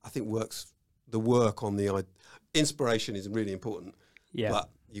I think the work on the inspiration is really important. But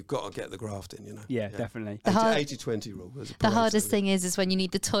you've got to get the graft in, Yeah, definitely. The 80-20 rule. The hardest thing is when you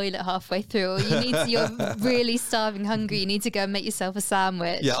need the toilet halfway through, or you're really starving, hungry, you need to go and make yourself a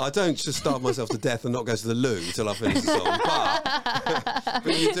sandwich. Yeah, I don't just starve myself to death and not go to the loo until I finish the song.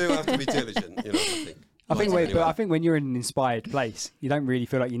 But you do have to be diligent, I think. I think when you're in an inspired place, you don't really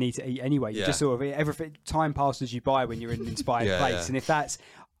feel like you need to eat anyway. You just sort of, everything, time passes you by when you're in an inspired place. And if that's,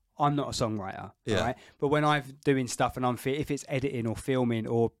 I'm not a songwriter, right? But when I'm doing stuff and if it's editing or filming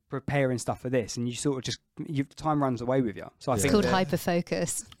or preparing stuff for this, and you sort of just, time runs away with you. So I think it's called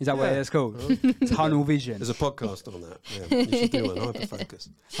hyperfocus. Is that what it's called? Tunnel vision. There's a podcast on that. Yeah, you should do one. Hyperfocus.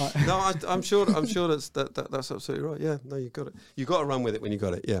 No, I'm sure that's absolutely right. Yeah, no, you got it. You got to run with it when you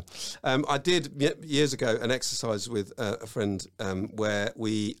got it. Yeah, I did years ago an exercise with a friend where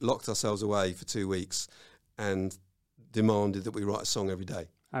we locked ourselves away for 2 weeks and demanded that we write a song every day.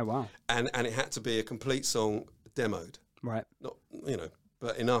 Oh wow! And it had to be a complete song, demoed. Right. Not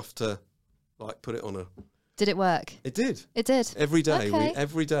but enough to like put it on a. Did it work? It did. It did. Every day. Okay.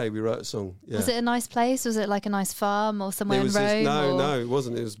 Every day we wrote a song. Yeah. Was it a nice place? Was it like a nice farm or somewhere in Rome? No, it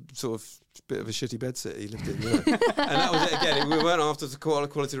wasn't. It was sort of a bit of a shitty bed sit he lived in. And that was it again. We weren't after the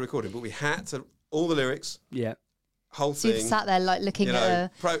quality recording, but we had to all the lyrics. Yeah. Whole so thing. You sat there like looking at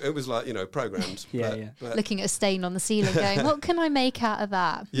it was like programmed. But looking at a stain on the ceiling, going, "What can I make out of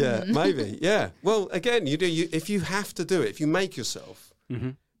that?" Yeah, maybe. Yeah. Well, again, if you have to do it, if you make yourself,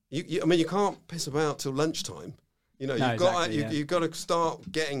 you can't piss about till lunchtime. You've got to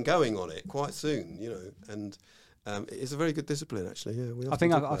start getting going on it quite soon. And it's a very good discipline, actually. Yeah, I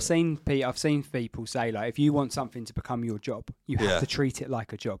think I've seen people say, like, if you want something to become your job, you have to treat it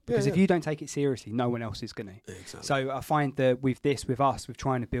like a job, because if you don't take it seriously, no one else is going to. Exactly. So I find that with us, with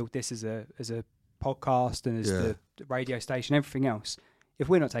trying to build this as a podcast and as the radio station, everything else, if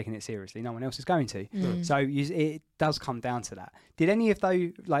we're not taking it seriously, no one else is going to. So it does come down to that. Did any of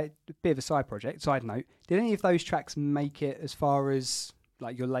those, like, a bit of a side note, did any of those tracks make it as far as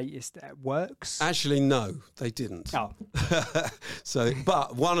like your latest works? Actually, no, they didn't. Oh.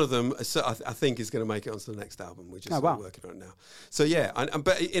 But one of them, I think, is going to make it onto the next album. We're just working on it now. So yeah,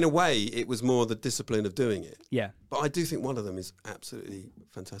 but in a way, it was more the discipline of doing it. Yeah. But I do think one of them is absolutely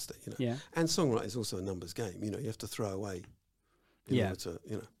fantastic. Yeah. And songwriting is also a numbers game. You have to throw away. In order to,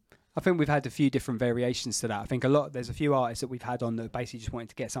 I think we've had a few different variations to that. I think there's a few artists that we've had on that basically just wanted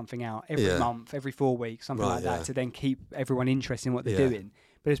to get something out every month, every 4 weeks, something like that, to then keep everyone interested in what they're doing.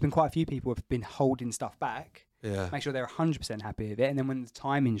 But there's been quite a few people who have been holding stuff back, make sure they're 100% happy with it, and then when the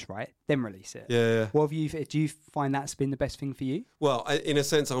timing's right, then release it. Yeah. What have you? Do you find that's been the best thing for you? Well, in a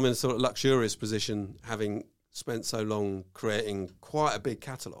sense, I'm in a sort of luxurious position, having spent so long creating quite a big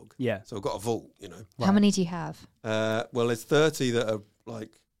catalogue. Yeah. So I've got a vault, How many do you have? Well, there's 30 that are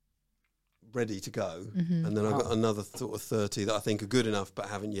like ready to go, and then I've got another sort of 30 that I think are good enough but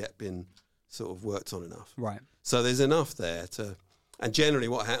haven't yet been sort of worked on enough. Right. So there's enough there and generally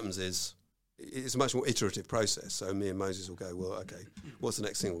what happens is it's a much more iterative process. So me and Moses will go, well, okay, what's the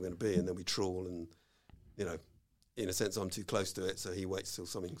next thing we're going to be? And then we trawl, and in a sense I'm too close to it, so he waits till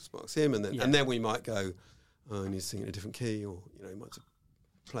something sparks him, and then we might go, oh, I need to sing in a different key, or he might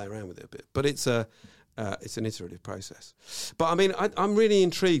play around with it a bit. But it's an iterative process. But I mean, I'm really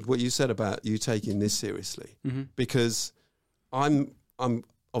intrigued what you said about you taking this seriously, because I'm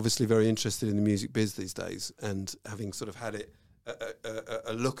obviously very interested in the music biz these days, and having sort of had it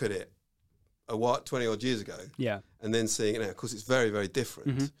a look at it 20 odd years ago, and then seeing it now, of course it's very, very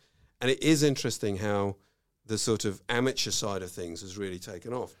different. And it is interesting how the sort of amateur side of things has really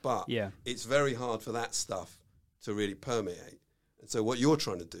taken off. But it's very hard for that stuff to really permeate. And so what you're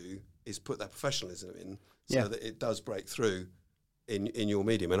trying to do is put that professionalism in so that it does break through in your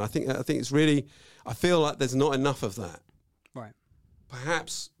medium. And I think it's really, I feel like there's not enough of that. Right.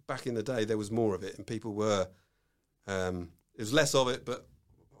 Perhaps back in the day there was more of it and people were, there was less of it but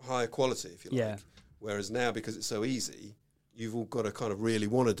higher quality, if you like. Whereas now, because it's so easy, you've all got to kind of really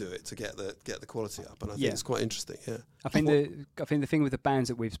want to do it to get the quality up, and I think it's quite interesting. I think the thing with the bands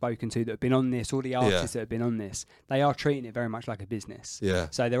that we've spoken to that have been on this, all the artists that have been on this, they are treating it very much like a business.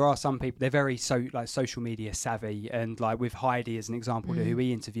 So there are some people, they're very social media savvy, and like with Heidi as an example, who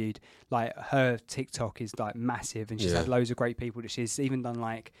we interviewed, like her TikTok is like massive, and she's had loads of great people that she's even done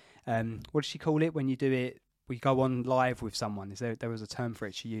like what does she call it when you do it? We go on live with someone. There was a term for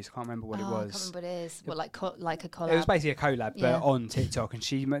it she used. I can't remember what it was. I can't remember what it is. What, like a collab? It was basically a collab, but on TikTok, and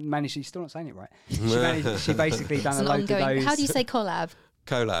she managed. She's still not saying it right. She basically done a load of those. How do you say collab?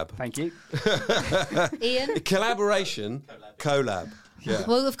 Collab. Thank you, Ian. Collaboration. Collab. Yeah.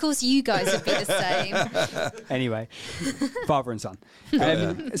 Well, of course, you guys would be the same. Anyway, father and son.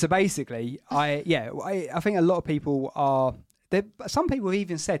 So basically, I think a lot of people are. Some people have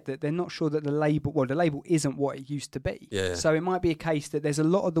even said that they're not sure that the label isn't what it used to be. So it might be a case that there's a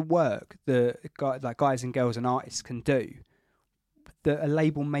lot of the work that like guys and girls and artists can do that a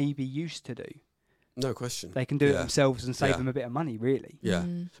label maybe used to do. No question. They can do it themselves and save them a bit of money, really. Yeah.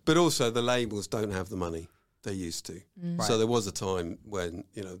 But also the labels don't have the money they used to. Right. So there was a time when,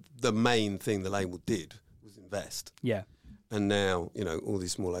 the main thing the label did was invest. Yeah. And now, all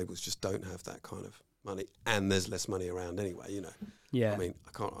these small labels just don't have that kind of money, and there's less money around anyway. Yeah. I mean,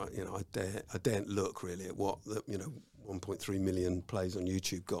 I can't. I daren't look really at what the 1.3 million plays on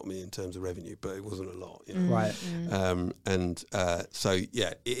YouTube got me in terms of revenue, but it wasn't a lot. Right. So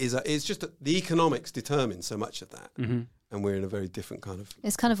it is. It's just that the economics determine so much of that, and we're in a very different kind of.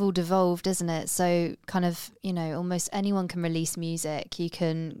 It's kind of all devolved, isn't it? So kind of almost anyone can release music. You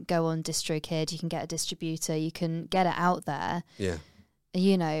can go on DistroKid. You can get a distributor. You can get it out there. Yeah.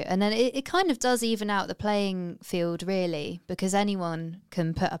 And then it kind of does even out the playing field, really, because anyone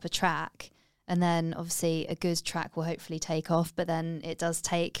can put up a track, and then obviously a good track will hopefully take off, but then it does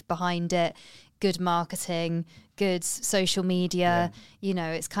take behind it good marketing, good social media.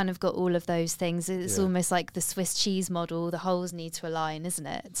 It's kind of got all of those things. It's almost like the Swiss cheese model. The holes need to align, isn't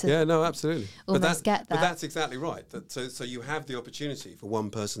it? No, absolutely. Almost get that. But that's exactly right. So you have the opportunity for one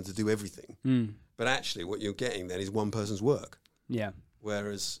person to do everything, but actually what you're getting then is one person's work. Yeah.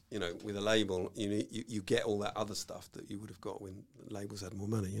 Whereas, with a label, you get all that other stuff that you would have got when labels had more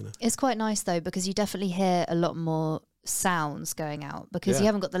money, It's quite nice, though, because you definitely hear a lot more sounds going out, because you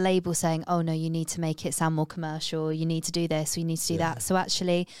haven't got the label saying, oh, no, you need to make it sound more commercial, you need to do this, or you need to do that. So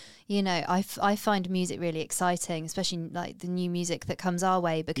actually, I find music really exciting, especially like the new music that comes our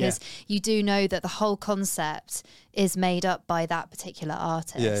way, because you do know that the whole concept is made up by that particular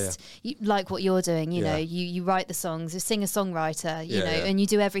artist. You, like what you're doing, you write the songs, you sing a songwriter, and you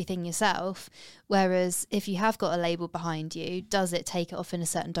do everything yourself. Whereas if you have got a label behind you, does it take it off in a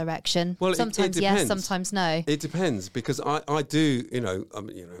certain direction? Well, sometimes it yes, sometimes no. It depends, because I do,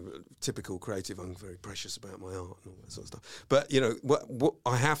 typical creative, I'm very precious about my art and all that sort of stuff. But, what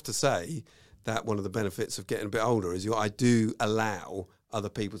I have to say that one of the benefits of getting a bit older is I do allow other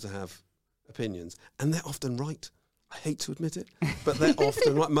people to have opinions, and they're often right. I hate to admit it, but they're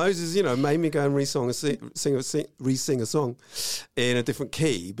often right. Moses, made me go and re-sing a song in a different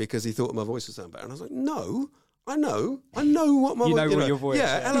key because he thought my voice would sound better. And I was like, no, I know what my voice... what your voice is.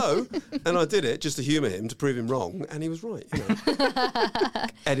 Yeah, hello. And I did it just to humour him, to prove him wrong, and he was right.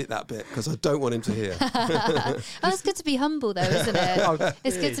 Edit that bit, because I don't want him to hear. It's good to be humble, though, isn't it?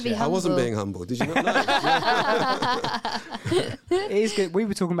 It's good to be humble. I wasn't being humble. Did you not know? It is good. We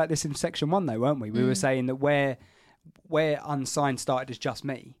were talking about this in section 1, though, weren't we? We were saying that where Unsigned started as just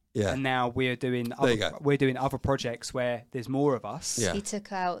me, and now we're doing other projects where there's more of us. Yeah. He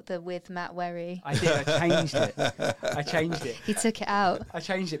took out the with Matt Werry. I did. I changed it. He took it out. I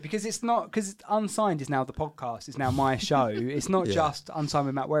changed it because Unsigned is now the podcast. It's now my show. It's not just Unsigned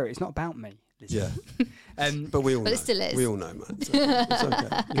with Matt Werry. It's not about me. Listen. Yeah. But we all know. It still is. We all know, Matt. So it's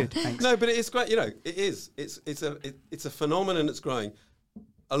okay. Good. Thanks. No, but it's great. It is. It's a phenomenon that's growing.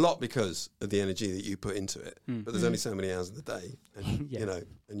 A lot because of the energy that you put into it, but there's only so many hours in the day, and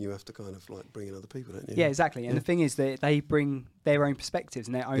and you have to kind of like bring in other people, don't you? Yeah, exactly. And the thing is that they bring their own perspectives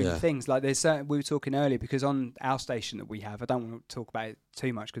and their own things. Like there's certain, we were talking earlier, because on our station that we have, I don't want to talk about it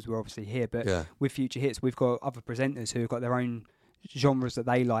too much because we're obviously here, but with Future Hits, we've got other presenters who have got their own genres that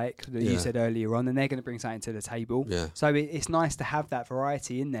they like, that you said earlier on, and they're going to bring something to the table. So it's nice to have that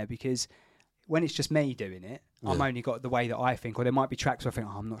variety in there, because when it's just me doing it, I'm only got the way that I think, or there might be tracks where I think,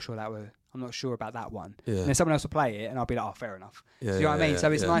 I'm not sure about that one. And then someone else will play it, and I'll be like, oh, fair enough. Do you know what I mean? So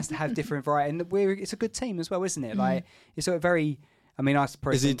it's nice to have different variety, and it's a good team as well, isn't it? Like it's sort of very. I mean,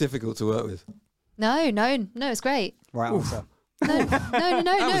 is he difficult to work with? No, it's great. Right answer. No.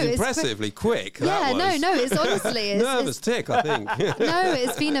 That was impressively quick. Yeah, it's honestly nervous tick, I think. No,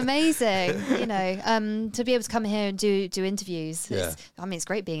 it's been amazing. To be able to come here and do interviews. Yeah. It's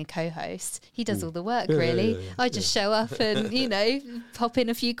great being a co-host. He does all the work, really. I just show up and pop in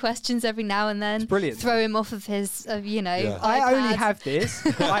a few questions every now and then. It's brilliant. Throw him off of his, iPad. I only have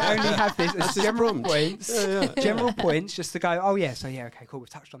this as general points. General points, just to go. Oh yeah, so yeah, okay, cool.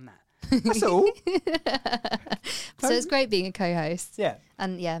 We've touched on that. That's all. So it's great being a co-host. Yeah.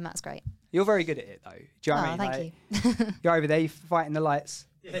 And yeah, Matt's great. You're very good at it, though. Do you know what I mean? Thank you. You're over there, you're fighting the lights.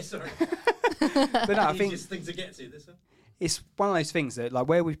 Yeah, sorry. But no, I think easiest thing to get to, this one. It's one of those things that, like,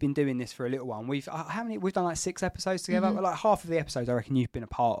 where we've been doing this for a little while. We've done like 6 episodes together. Like half of the episodes, I reckon you've been a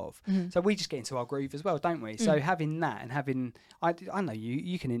part of. So we just get into our groove as well, don't we? So having that and having, I know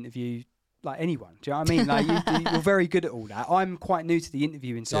you can interview like anyone. Do you know what I mean? Like you're very good at all that. I'm quite new to the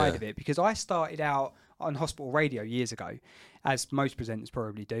interviewing side of it because I started out on hospital radio years ago, as most presenters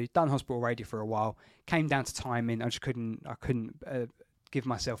probably do. Done hospital radio for a while. Came down to timing. I couldn't give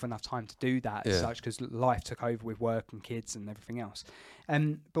myself enough time to do that as such because life took over with work and kids and everything else.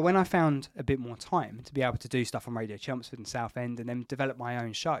 But when I found a bit more time to be able to do stuff on Radio Chelmsford and Southend and then develop my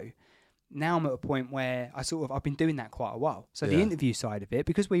own show, now I'm at a point where I've been doing that quite a while. So the interview side of it,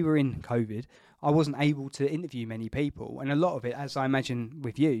 because we were in COVID, I wasn't able to interview many people. And a lot of it, as I imagine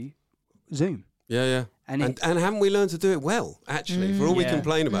with you, Zoom. Yeah. And haven't we learned to do it well, actually, for all we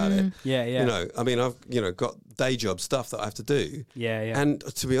complain about it? Yeah. I've got day job stuff that I have to do. Yeah. And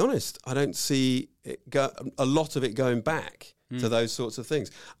to be honest, I don't see a lot of it going back to those sorts of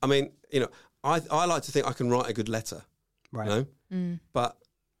things. I mean, I like to think I can write a good letter, right? But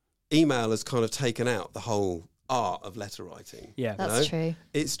email has kind of taken out the whole art of letter writing. Yeah, that's true.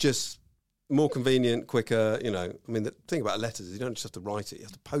 It's just more convenient, quicker. I mean, the thing about letters is you don't just have to write it; you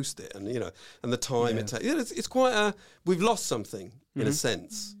have to post it, and and the time it takes. It's quite we've lost something in a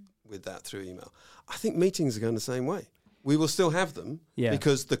sense with that through email. I think meetings are going the same way. We will still have them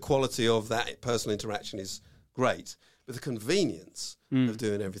because the quality of that personal interaction is great, but the convenience of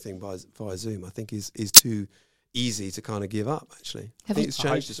doing everything via Zoom, I think, is too easy to kind of give up. Actually, I think it's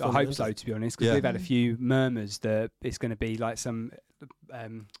changed. I hope so, to be honest, because we've had a few murmurs that it's going to be like some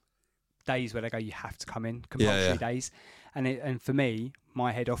days where they go, you have to come in, compulsory days, and for me,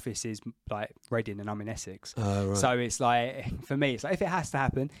 my head office is like Reading and I'm in Essex, right. So it's like, for me, it's like, if it has to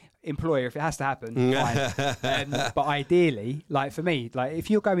happen, employer, if it has to happen, fine. But ideally, like for me, like if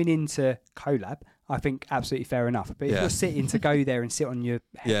you're going into collab, I think absolutely fair enough. But if you're sitting to go there and sit on your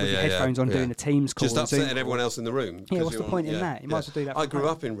headphones on doing a Teams call, just upsetting everyone else in the room. Yeah, what's the point in that? You might as well do that. I grew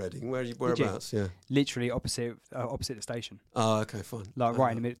up in Reading. Whereabouts? Yeah, literally opposite the station. Oh, okay, fine. Like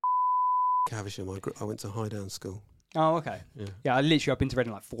right in the middle. Caversham. I went to Highdown School. Oh, okay. Yeah, I've been to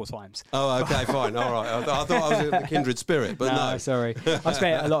Reading like 4 times. Oh, okay, fine. All right. I thought I was a kindred spirit, but no. Sorry. I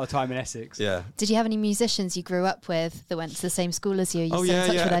spent a lot of time in Essex. Yeah. Did you have any musicians you grew up with that went to the same school as you? Still in touch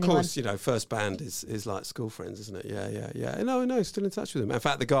with anyone? Of course. First band is like school friends, isn't it? Yeah. No, still in touch with them. In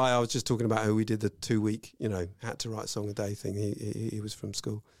fact, the guy I was just talking about who we did the 2-week, had to write a song a day thing, he was from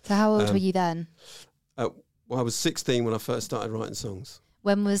school. So how old were you then? Well, I was 16 when I first started writing songs.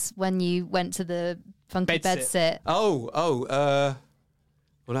 When you went to the funky bed sit? Well,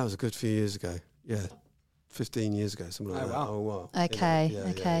 that was a good few years ago. Yeah, 15 years ago, something like that. Wow. Oh, wow. Okay,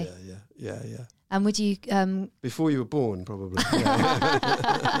 Yeah. And would you... Before you were born, probably.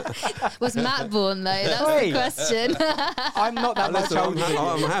 Was Matt born, though? That's the question. I'm not that much older.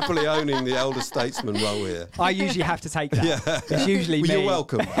 I'm happily owning the elder statesman role here. I usually have to take that. Yeah. It's usually me. You're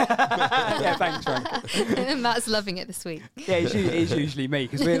welcome. Yeah, thanks, Frank. Matt's loving it this week. Yeah, it's usually me,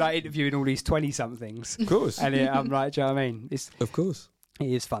 because we're like interviewing all these 20-somethings. Of course. And I'm like, do you know what I mean? Of course. It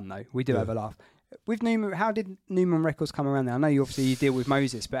is fun, though. We do have a laugh. With Newman, how did Newman Records come around there? I know you deal with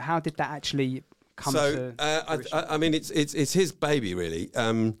Moses, but how did that actually come to I mean, it's his baby, really.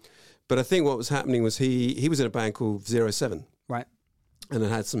 But I think what was happening was he was in a band called 07. Right. And it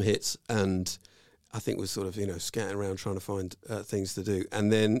had some hits, and I think was sort of, scouting around trying to find things to do,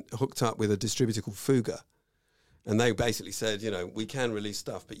 and then hooked up with a distributor called Fuga. And they basically said, we can release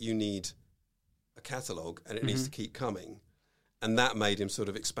stuff, but you need a catalogue, and it needs to keep coming. And that made him sort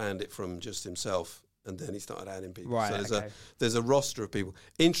of expand it from just himself, and then he started adding people. Right, so there's a roster of people.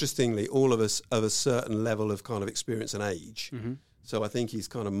 Interestingly, all of us of a certain level of kind of experience and age. So I think he's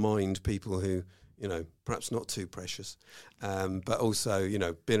kind of mined people who, perhaps not too precious, but also,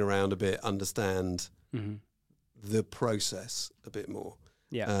 been around a bit, understand the process a bit more.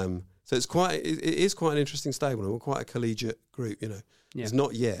 Yeah. So it is quite an interesting stable, and we're quite a collegiate group, It's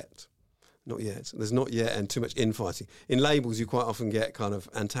not yet. Not yet. There's not yet, and too much infighting. In labels, you quite often get kind of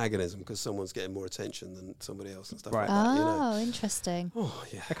antagonism because someone's getting more attention than somebody else and stuff like that. Oh, interesting. Oh,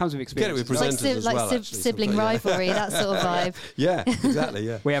 yeah. That comes with experience. Get it with presenters as well, actually, sibling rivalry, that sort of vibe. Yeah, exactly,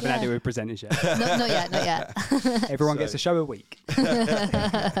 yeah. We haven't had it with presenters yet. Not yet. Everyone gets a show a week.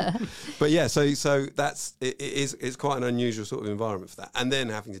 But yeah, so it's quite an unusual sort of environment for that. And then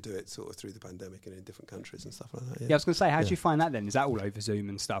having to do it sort of through the pandemic and in different countries and stuff like that. Yeah, I was going to say, how do you find that then? Is that all over Zoom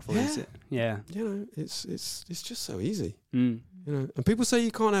and stuff, or is it? Yeah. It's just so easy. And people say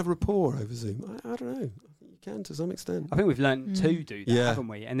you can't have rapport over Zoom. I don't know. You can to some extent. I think we've learned to do that, haven't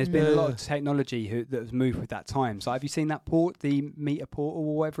we? And there's been a lot of technology that has moved with that time. So have you seen that port, the Meter Portal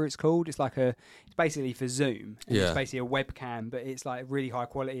or whatever it's called? It's basically for Zoom. And it's basically a webcam, but it's like really high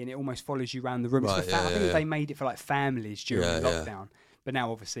quality and it almost follows you around the room. Right, I think they made it for like families during lockdown. But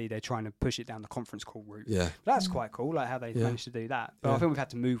now, obviously, they're trying to push it down the conference call route. Yeah, but that's quite cool, like how they managed to do that. But I think we've had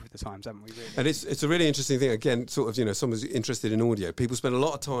to move with the times, haven't we? Really? And it's a really interesting thing. Again, sort of, someone's interested in audio. People spend a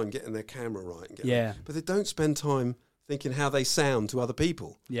lot of time getting their camera right, but they don't spend time thinking how they sound to other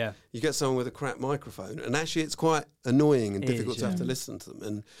people. Yeah, you get someone with a crap microphone, and actually, it's quite annoying and difficult to have to listen to them.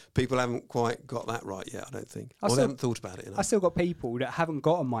 And people haven't quite got that right yet, I don't think. Or they haven't thought about it. I still got people that haven't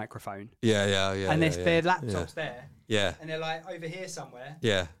got a microphone. Yeah. And their laptop's there. Yeah. And they're like over here somewhere.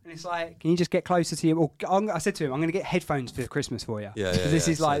 Yeah. And it's like, can you just get closer to him? Or I said to him, I'm going to get headphones for Christmas for you. Yeah. This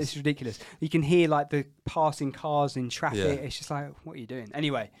is ridiculous. You can hear like the passing cars in traffic. Yeah. It's just like, what are you doing?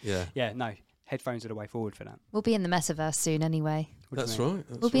 Anyway. Yeah. No, headphones are the way forward for that. We'll be in the metaverse soon anyway. That's right.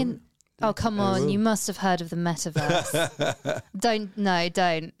 We'll be in. Oh, come on. You must have heard of the metaverse. Don't. I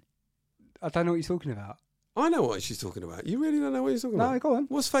don't know what you're talking about. I know what she's talking about. You really don't know what you're talking about? No, go on.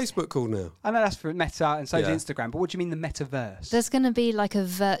 What's Facebook called now? I know that's for Meta and so is Instagram, but what do you mean the metaverse? There's going to be like a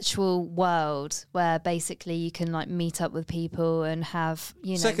virtual world where basically you can like meet up with people and have,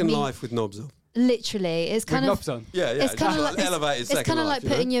 Second Life with knobs on. Literally, it's kind of on. It's kind of like elevated. It's kind of like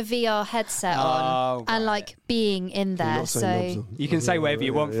putting your VR headset on and like being in there. So you can say whatever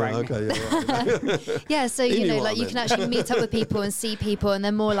you want, Frank. Okay, yeah. So like you can actually meet up with people and see people, and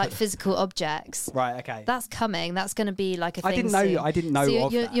they're more like physical objects. Right. Okay. That's coming. That's going to be like a thing. I didn't know. So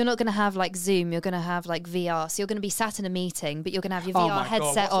you're not going to have like Zoom. You're going to have like VR. So you're going to be sat in a meeting, but you're going to have your VR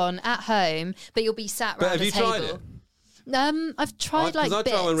headset on at home, but you'll be sat around a table. Have you tried it? I've tried because I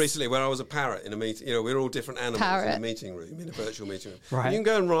tried one recently where I was a parrot in a meeting. We're all different animals in a meeting room, in a virtual meeting room. Right. And you can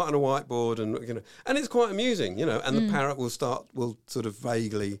go and write on a whiteboard, and it's quite amusing, and the parrot will sort of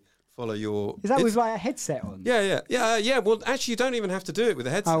vaguely follow your. Is that with like a headset on? Yeah. Well, actually, you don't even have to do it with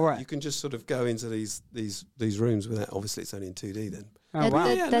a headset. Oh, right. You can just sort of go into these rooms with it. Obviously, it's only in 2D then. Oh,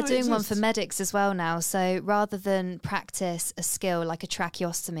 wow. They're doing one for medics as well now. So rather than practice a skill like a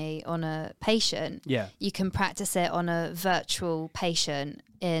tracheostomy on a patient, you can practice it on a virtual patient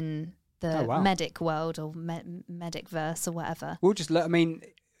in the medic world or medic verse or whatever. We'll just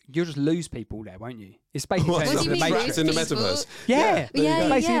you'll just lose people there, won't you? It's basically the Matrix in the metaverse.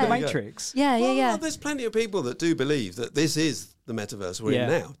 Basically the Matrix. Yeah. Well, there's plenty of people that do believe that this is the metaverse we're in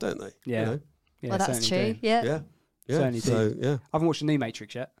now, don't they? Yeah. Well, that's true. Yeah. Certainly do. I haven't watched the new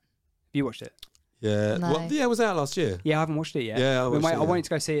Matrix yet. Have you watched it? Yeah. No. Well, it was out last year. Yeah, I haven't watched it yet. Yeah, I wanted to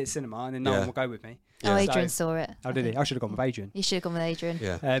go see it at cinema, and then no one will go with me. Oh, Adrian saw it. Oh, did he? I should have gone with Adrian. You should have gone with Adrian.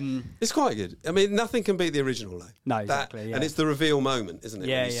 Yeah. It's quite good. I mean, nothing can beat the original, though. No, exactly. And it's the reveal moment, isn't it?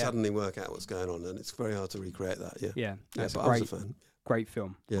 Yeah, when you suddenly work out what's going on, and it's very hard to recreate that. Yeah. But I was a fan. Great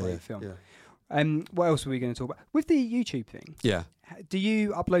film. Great film. Yeah. What else were we going to talk about? With the YouTube thing. Yeah. Do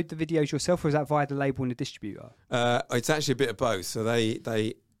you upload the videos yourself, or is that via the label and the distributor? It's actually a bit of both. So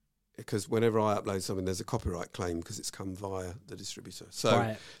they because whenever I upload something, there's a copyright claim because it's come via the distributor.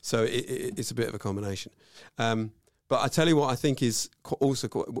 So it's a bit of a combination. But I tell you what, I think is also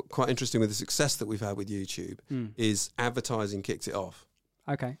quite interesting with the success that we've had with YouTube is advertising kicked it off.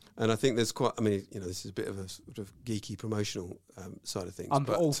 Okay. And I think there's this is a bit of a sort of geeky promotional side of things. I'm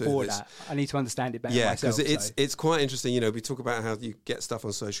all for that. I need to understand it better myself. Yeah, because it's quite interesting. We talk about how you get stuff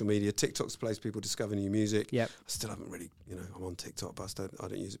on social media. TikTok's a place people discover new music. Yep. I still haven't really, I'm on TikTok, but I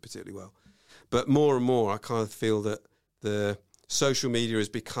don't use it particularly well. But more and more, I kind of feel that the social media has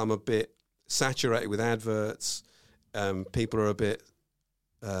become a bit saturated with adverts. People are a bit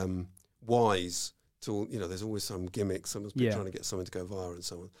wise. There's always some gimmick. Someone's been trying to get something to go viral and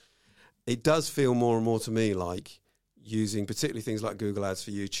so on. It does feel more and more to me like using particularly things like Google ads for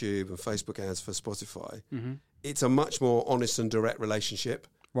YouTube and Facebook ads for Spotify. Mm-hmm. It's a much more honest and direct relationship.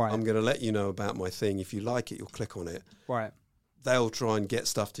 Right. I'm going to let you know about my thing. If you like it, you'll click on it. Right. They'll try and get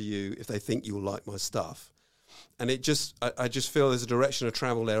stuff to you if they think you'll like my stuff. And I just feel there's a direction of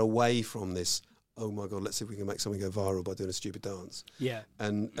travel there away from this, oh my God, let's see if we can make something go viral by doing a stupid dance. Yeah.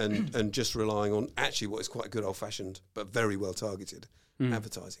 And just relying on actually what is quite good old-fashioned but very well-targeted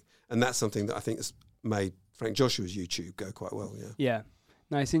advertising. And that's something that I think has made Frank Joshua's YouTube go quite well, yeah. Yeah.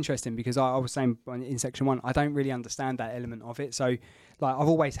 No, it's interesting because I was saying in section 1, I don't really understand that element of it. So, like, I've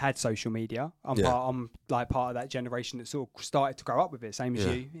always had social media. I'm like part of that generation that sort of started to grow up with it, same as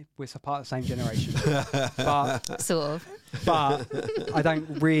you. We're part of the same generation. But sort of. But I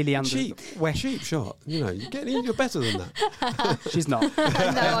don't really understand. Cheap shot. You know, you're better than that. She's not. No,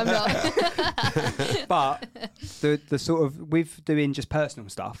 I'm not. But the sort of, with doing just personal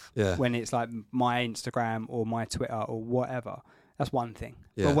stuff, Yeah. when it's like my Instagram or my Twitter or whatever, that's one thing.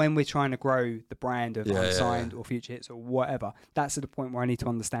 Yeah. But when we're trying to grow the brand of Yeah, Unsigned or Future Hits or whatever, that's at the point where I need to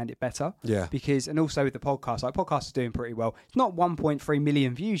understand it better. Yeah. Because, and also with the podcast, like podcasts are doing pretty well. It's not 1.3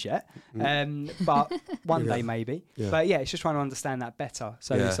 million views yet, but one day maybe. Yeah. But yeah, it's just trying to understand that better.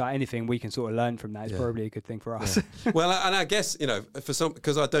 So it's like anything we can sort of learn from that is probably a good thing for us. Well, and I guess, you know, for some,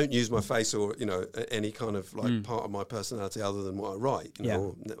 because I don't use my face or, you know, any kind of like part of my personality other than what I write, you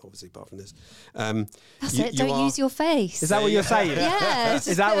know, obviously apart from this. That's it. Don't use your face. Is that what you're saying? Yeah.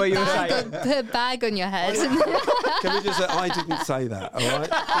 Is that what you're saying? Put a bag on your head. Can we just say, I didn't say that, all right?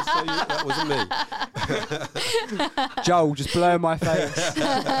 Just so that wasn't me. Joel, just blur my face.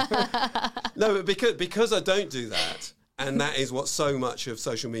 No, but because I don't do that, and that is what so much of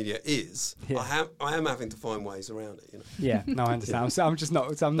social media is, I am having to find ways around it, you know. Yeah, no, I understand. I'm just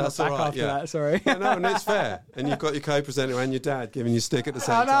not. I'm not That's back all right, after that. Sorry. No, and it's fair. And you've got your co-presenter and your dad giving you stick at the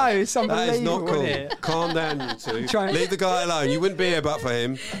same I know, time. it's That is not unbelievable, cool. isn't it? Calm down, you two. Leave the guy alone. You wouldn't be here but for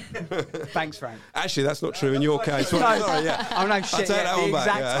him. Thanks, Frank. Actually, that's not true in your case. Well, sorry, yeah. Oh no, I'll shit. take Yeah, that the one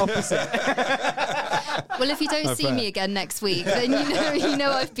back, exact opposite. Well, if you don't see me again next week, then you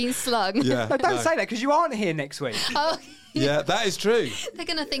know I've been slung. Yeah. No, don't say that because you aren't here next week. Oh, Yeah, that is true. they're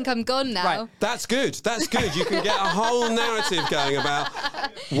going to think I'm gone now. Right. That's good. That's good. You can get a whole narrative going about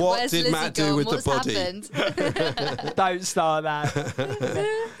what Where's did Lizzie Matt do gone? with What's the body. happened? Don't start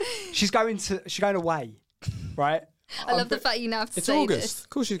that. She's going away, right? I love the fact you now have to It's say August. this. Of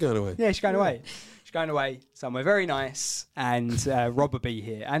course she's going away. Yeah, she's going away. She's going away somewhere very nice, and Rob will be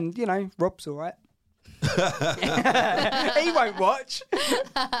here. And you know, Rob's all right. He won't watch.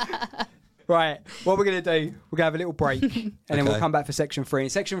 Right, what we're going to do, we're going to have a little break and then we'll come back for section 3. In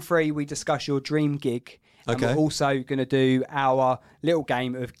section 3, we discuss your dream gig. And we're also going to do our little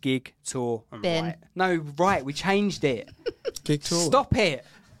game of gig, tour, and Bin. write. No, right, we changed it. Gig tour. Stop it.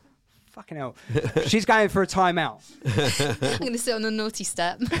 Fucking hell. She's going for a timeout. I'm going to sit on a naughty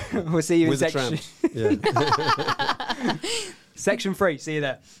step. We'll see you With in the section... tramp. Yeah. Section 3, see you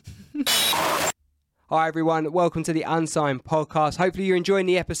there. Hi everyone, welcome to the Unsigned podcast. Hopefully you're enjoying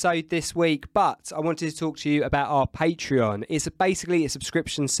the episode this week, but I wanted to talk to you about our Patreon. It's basically a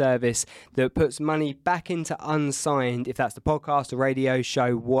subscription service that puts money back into Unsigned, if that's the podcast, a radio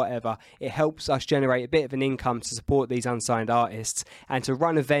show, whatever. It helps us generate a bit of an income to support these unsigned artists and to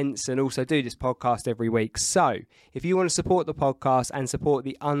run events and also do this podcast every week. So if you want to support the podcast and support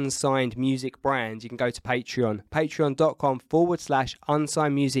the Unsigned music brand, you can go to Patreon,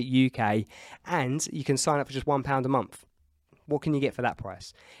 patreon.com/Unsigned Music UK, and you can sign up for just £1 a month. What can you get for that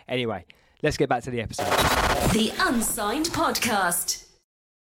price? Anyway, let's get back to the episode. The Unsigned Podcast.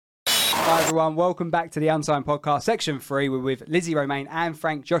 Hi everyone, welcome back to the Unsigned Podcast. Section 3, we're with Lizzie Romaine and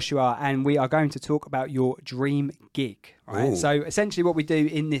Frank Joshua, and we are going to talk about your dream gig. Right? So essentially what we do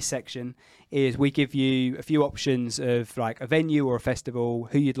in this section is we give you a few options of like a venue or a festival,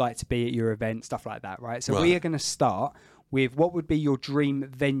 who you'd like to be at your event, stuff like that, right? So we are going to start with what would be your dream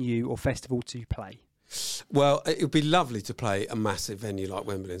venue or festival to play? Well, it would be lovely to play a massive venue like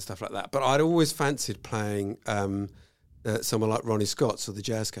Wembley and stuff like that. But I'd always fancied playing somewhere like Ronnie Scott's or the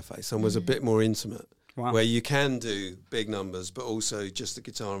Jazz Cafe. Somewhere was a bit more intimate, where you can do big numbers, but also just the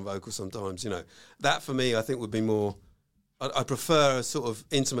guitar and vocal sometimes. You know, that for me, I think would be more. I prefer sort of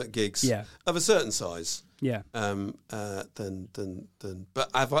intimate gigs of a certain size. Yeah. But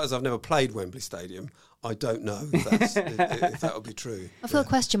as I've never played Wembley Stadium, I don't know if that would be true. I've got a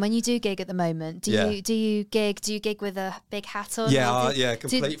question. When you do gig at the moment, do you gig with a big hat on? Yeah,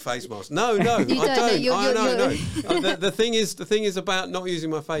 complete face mask. No, I don't. No. The thing is about not using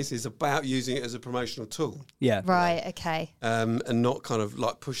my face is about using it as a promotional tool. Yeah. Right. Okay. And not kind of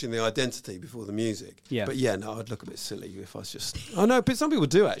like pushing the identity before the music. Yeah. But yeah, no, I'd look a bit silly if I was just. I know, but some people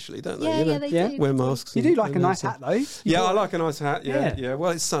do actually, don't they? Yeah, they do. Wear masks. You do like a nice hat though. Yeah, I like a nice hat. Yeah.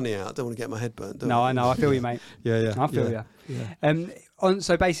 Well, it's sunny out. I don't want to get my head burnt. No, I know. I feel you, mate. Yeah. I feel you. Yeah.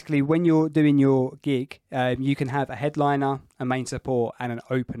 So basically, when you're doing your gig, you can have a headliner, a main support, and an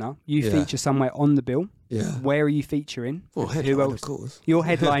opener. You feature somewhere on the bill. Yeah. Where are you featuring? Well, who else? Of course. You're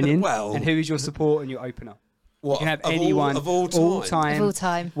headlining. Well, and who is your support and your opener? What, you can have of anyone of all time. Of all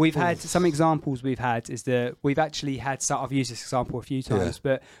time. We've had some examples. We've had is that we've actually had. I've used this example a few times,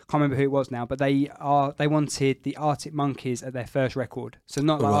 but can't remember who it was now. But they wanted the Arctic Monkeys at their first record, so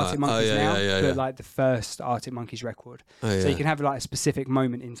not like Arctic Monkeys but like the first Arctic Monkeys record. So you can have like a specific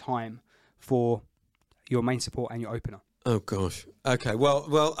moment in time for your main support and your opener. Oh gosh. Okay.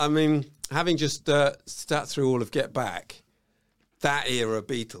 Well. I mean, having just sat through all of Get Back, that era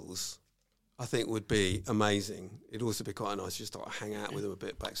Beatles, I think would be amazing. It'd also be quite nice just to hang out with them a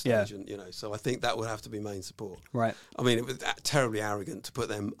bit backstage, and so I think that would have to be main support. Right. I mean, it was terribly arrogant to put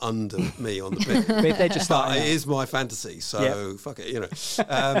them under me on the bit. But if they're just it is my fantasy, so fuck it,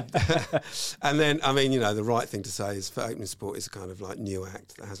 and then, I mean, the right thing to say is for opening support is a kind of like new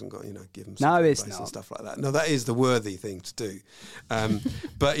act that hasn't got, give them some it's place not. and stuff like that. No, that is the worthy thing to do.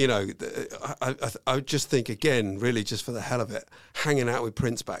 But I just think, again, really just for the hell of it, hanging out with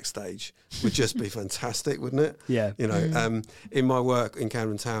Prince backstage would just be fantastic, wouldn't it? Yeah. In my work in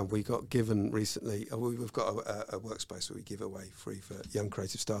Camden Town, we got given recently, we've got a workspace where we give away free for young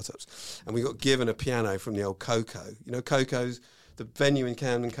creative startups, and we got given a piano from the old Coco. Coco's, the venue in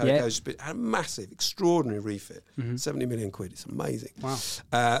Camden, Coco's had a massive, extraordinary refit, 70 million quid. It's amazing. Wow.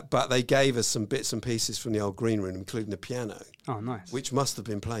 But they gave us some bits and pieces from the old green room, including the piano. Oh, nice. Which must have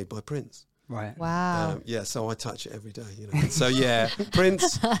been played by Prince. Right. Wow. So I touch it every day. So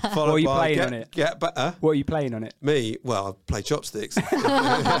Prince. Followed what are you by playing on it? What are you playing on it? Me? Well, I play chopsticks. No,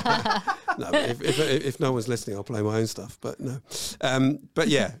 if no one's listening, I'll play my own stuff. But no. But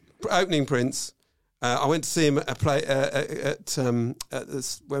yeah, opening Prince. I went to see him play at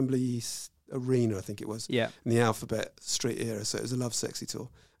this Wembley Arena, I think it was. Yeah. In the Alphabet Street era. So it was a Love Sexy tour,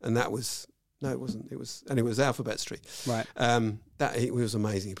 and that was. No, it wasn't. It was Alphabet Street. Right. It was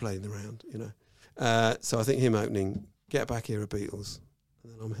amazing. He played in the round, So I think him opening Get Back Era Beatles,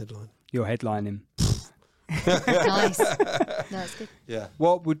 and then I'm headline. You're headlining. Nice. That's good. Yeah.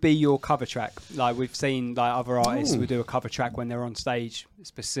 What would be your cover track? Like we've seen, like other artists would do a cover track when they're on stage,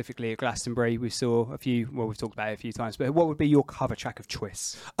 specifically at Glastonbury. We saw a few. Well, we've talked about it a few times. But what would be your cover track of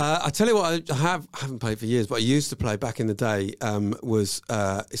choice? I tell you what, I haven't played for years, but I used to play back in the day. Was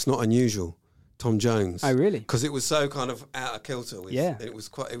It's Not Unusual. Tom Jones. Oh, really? Because it was so kind of out of kilter.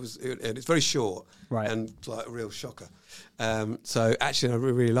 It's very short, right, and like a real shocker. So actually, I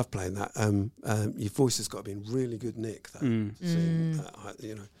really love playing that. Your voice has got to be in really good nick, though. Do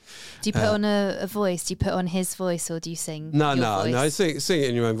you put on a voice? Do you put on his voice, or do you sing? No. Sing it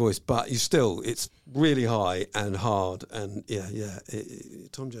in your own voice, but it's really high and hard, and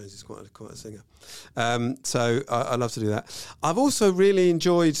Tom Jones is quite a singer. So I love to do that. I've also really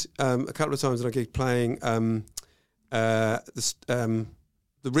enjoyed a couple of times that I gig playing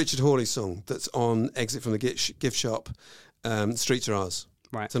the Richard Hawley song that's on Exit from the Gift Shop. Streets Are Ours.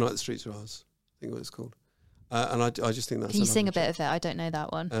 Right. Tonight the Streets Are Ours. I think what it's called. And I just think that's. Can you sing a bit of it? I don't know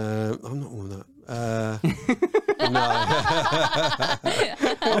that one. I'm not all that. No,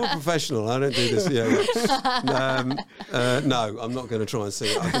 I'm a professional. I don't do this. No, I'm not going to try and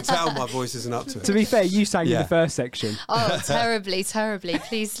sing it. I can tell my voice isn't up to it. To be fair, you sang in the first section. Oh, terribly.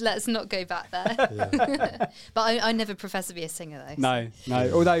 Please, let's not go back there. Yeah. But I never profess to be a singer, though.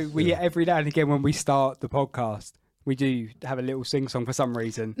 No. Although we every now and again when we start the podcast, we do have a little sing song for some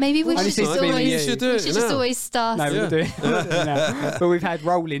reason. Maybe we should just always start. No, we'll do it. But we've had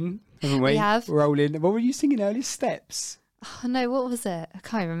Rolling, haven't we? We have. Rolling. What were you singing earlier? Steps? Oh, no, what was it? I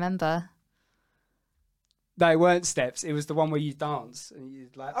can't remember. No, it weren't Steps. It was the one where you dance. And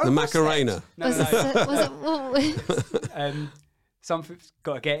you'd like, the Macarena. Was it? Something's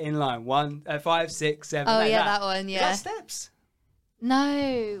got to get in line. 1, 5, 6, 7. Oh, yeah, that one, yeah. Is that Steps?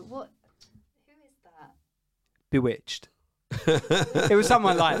 No. What? Bewitched. It was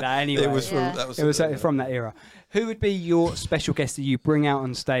someone like that anyway. It was from that era. Who would be your special guest that you bring out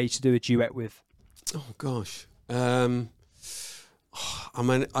on stage to do a duet with? Oh gosh. I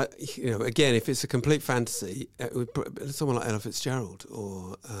mean, again, if it's a complete fantasy, it would someone like Ella Fitzgerald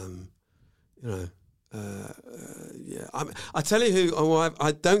or I tell you who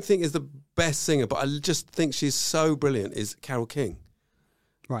I don't think is the best singer, but I just think she's so brilliant, is Carole King.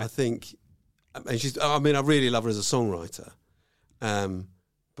 Right. I think. And I really love her as a songwriter.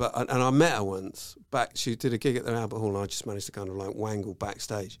 But I met her once back. She did a gig at the Albert Hall, and I just managed to kind of like wangle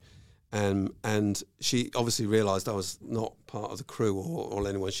backstage. And she obviously realised I was not part of the crew or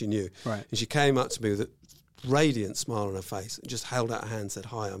anyone she knew. Right. And she came up to me with a radiant smile on her face and just held out her hand and said,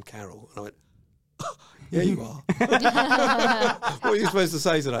 "Hi, I'm Carol." And I went, Yeah, you are. What are you supposed to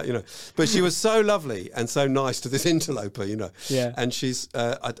say to that, you know? But she was so lovely and so nice to this interloper, you know. Yeah. And she's,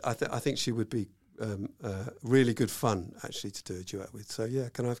 I think she would be really good fun, actually, to do a duet with. So, yeah,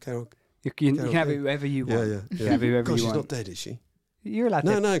 can I have Carol? You can have it whoever you want. Yeah. You can have whoever God, you she's want. not dead, is she? You're allowed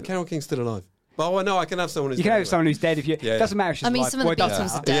to. No, Carol King's still alive. But I know I can have someone who's You dead. can have someone who's dead if you. Yeah. Doesn't matter if she's alive. some of the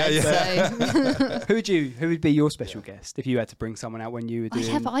Beatles are dead. So. Who would be your special guest if you had to bring someone out when you were doing?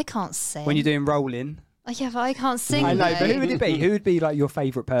 Yeah, but I can't sing. When you're doing Rolling. Yeah, but I can't sing. I know, though. but who would it be? Who would be like your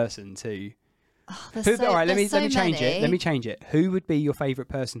favourite person to? All right, let me change it. Let me change it. Who would be your favourite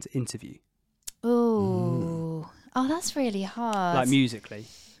person to interview? Ooh. Oh, that's really hard. Like musically.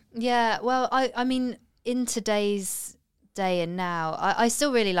 Yeah, well, I mean, in today's day and now, I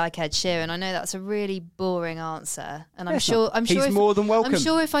still really like Ed Sheeran. I know that's a really boring answer, and I'm sure he's more than welcome. I'm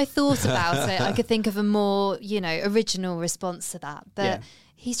sure if I thought about it, I could think of a more, original response to that. But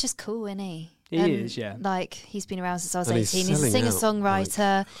he's just cool, isn't he? He is, yeah. Like, he's been around since I was And 18. he's He's a selling out,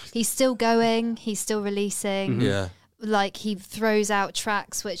 singer-songwriter. He's still going. He's still releasing. Yeah. Like, he throws out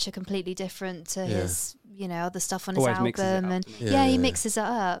tracks which are completely different to his, other stuff on his Always mixes it album. up. And he mixes it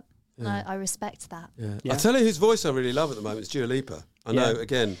up. Yeah. And I respect that. Yeah. I'll tell you whose voice I really love at the moment is Dua Lipa. I know,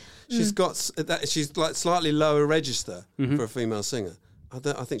 again, she's got that. She's like slightly lower register for a female singer. I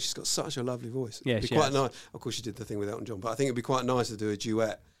think she's got such a lovely voice. Yeah, it'd be quite nice. Of course, she did the thing with Elton John, but I think it'd be quite nice to do a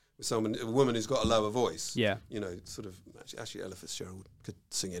duet with a woman who's got a lower voice. Yeah. Sort of. Actually, Ella Fitzgerald could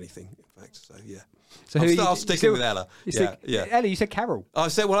sing anything. In fact, so yeah. So I'll stick with Ella. Yeah. Ella, you said Carol. I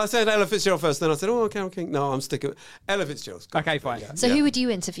said Ella Fitzgerald first. Then I said, Carol King. No, I'm sticking with Ella Fitzgerald. Okay, fine. So who would you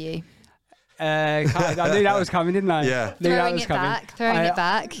interview? I knew that was coming, didn't I? Yeah. Throwing it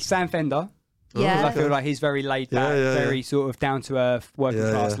back. Sam Fender. Yeah. I feel like he's very laid back, very sort of down to earth, working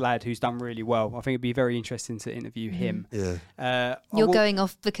class lad who's done really well. I think it'd be very interesting to interview him. Yeah. You're going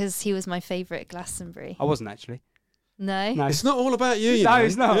off because he was my favourite at Glastonbury. I wasn't actually. No? It's not all about you. No,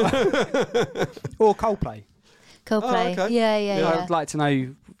 it's not. Or Coldplay. Coldplay. Oh, okay. Yeah. I'd like to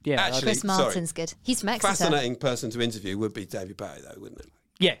know. Yeah, Actually, Chris Martin's good. He's from Exeter. Fascinating person to interview would be David Bowie, though, wouldn't it?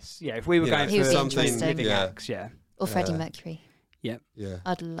 yes, yeah. If we were going he for would be something interesting. living Yeah. acts, Or Freddie Mercury. Yeah.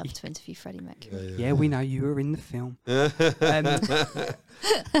 I'd love to interview Freddie Mercury. Yeah, we know you were in the film.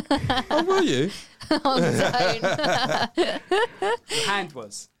 Oh, were you? Hand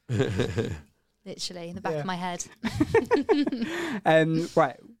was. Literally, in the back of my head.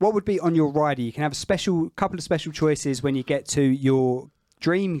 Right, what would be on your rider? You can have a couple of special choices when you get to your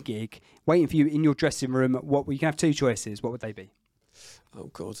dream gig, waiting for you in your dressing room. You can have two choices. What would they be? Oh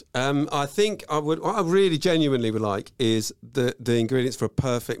God! I think what I really genuinely would like is the ingredients for a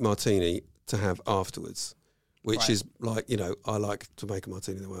perfect martini to have afterwards, which is like I like to make a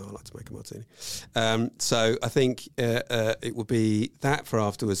martini the way I like to make a martini. So I think it would be that for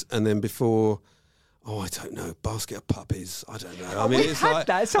afterwards, and then before. Oh, I don't know. Basket of puppies. I don't know. I mean, it's had like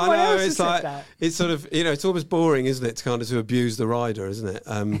that. Someone else has said that. It's sort of it's almost boring, isn't it, to abuse the rider, isn't it?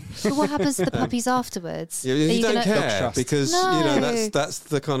 But what happens to the puppies afterwards? You don't care because No. that's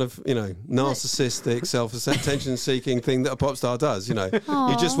the kind of narcissistic, self-attention seeking thing that a pop star does. You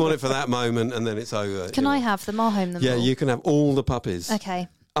just want it for that moment, and then it's over. Can I have them? I'll home them. Yeah, all. you can have all the puppies. Okay,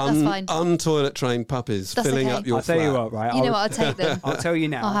 that's fine. Untoilet trained puppies That's filling okay. up your I'll tell you what, right? You know what? I'll take them. I'll tell you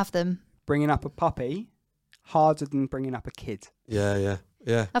now. I'll have them. Bringing up a puppy harder than bringing up a kid. Yeah.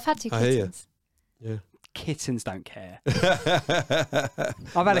 I've had 2 I hear you. kittens. Yeah. Kittens don't care.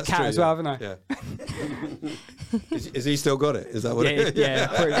 I've had a cat as well, haven't I? Yeah. Is he still got it? Is that what it is? Yeah.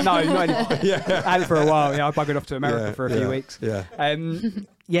 No, not anymore. I had it for a while. I buggered off to America for a few weeks. Yeah.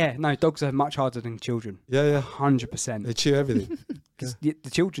 No, dogs are much harder than children. Yeah. 100%. They chew everything. Because the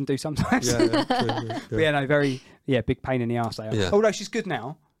children do sometimes. Yeah. But big pain in the arse they are. Yeah. Although she's good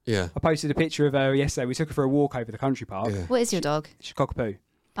now. Yeah. I posted a picture of her yesterday. We took her for a walk over the country park. Yeah. What is your dog? She's cockapoo.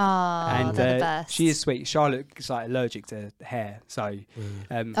 And they're the best. She is sweet. Charlotte is like allergic to hair, so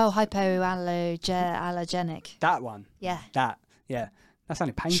hypoallergenic. that one. Yeah. That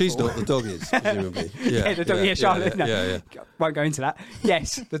sounded painful. She's not, the dog is, presumably. Yeah, the dog. Yeah, Charlotte. Yeah. Won't go into that.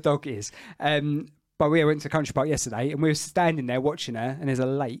 Yes, the dog is. But we went to the country park yesterday, and we were standing there watching her, and there's a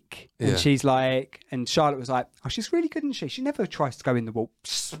lake, and she's like, and Charlotte was like, "Oh, she's really good, isn't she? She never tries to go in the wall."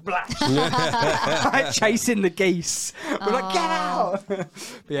 Splash! Like chasing the geese. We're like, "Get out!" But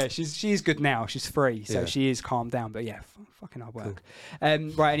yeah, she's good now. She's free, so she is calmed down. But yeah, fucking hard work.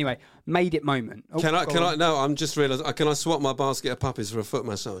 Right. Anyway, made it moment. Oh, Can I? No, I'm just realising. Can I swap my basket of puppies for a foot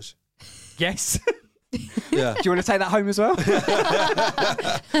massage? Yes. Yeah. Do you want to take that home as well?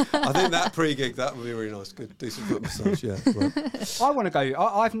 I think that pre-gig, that would be really nice. Good, do some foot massage. Yeah. Right. I want to go.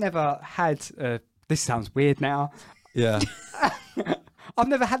 I've never had. This sounds weird now. Yeah. I've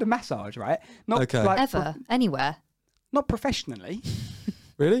never had a massage, right? Not Okay. like Ever, anywhere. not professionally.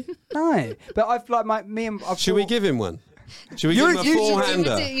 Really? No, but I've like Should we give him one? Should we give him a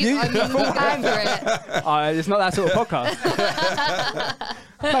four-hander? It's not that sort of podcast.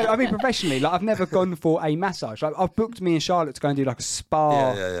 No, I mean professionally. Like I've never gone for a massage. Like I've booked me and Charlotte to go and do like a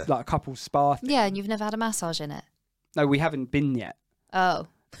spa, like a couple spa. Yeah, and you've never had a massage in it? No, we haven't been yet. Oh.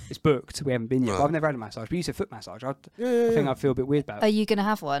 It's booked. We haven't been yet. Right. But I've never had a massage. We used a foot massage. I think I'd feel a bit weird about Are it. you going to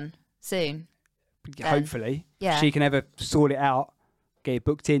have one soon? Hopefully, Yeah. she can ever sort it out, get it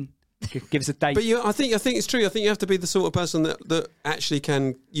booked in, give us a date. But I think it's true. I think you have to be the sort of person that actually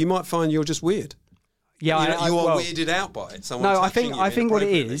can. You might find you're just weird. Yeah, you are weirded out by it. Someone no, I touching think you what it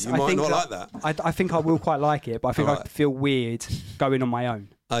is. You might not like that. I think I will quite like it, but I think Right. I'd feel weird going on my own.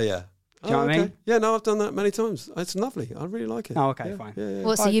 Oh yeah. Do you know what I mean? Yeah, no, I've done that many times. It's lovely. I really like it. Oh, okay, Yeah, fine. Yeah.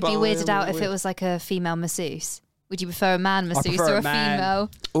 Well, so you'd be But weirded I am out if it weird. was like a female masseuse? Would you prefer a man masseuse prefer or a a man.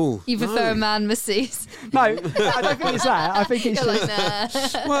 female? Oh, You prefer a man masseuse? No, I don't think it's that. I think it's You're like,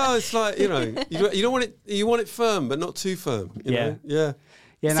 just nah. Well, it's like you don't want it. You want it firm, but not too firm. You know? Yeah.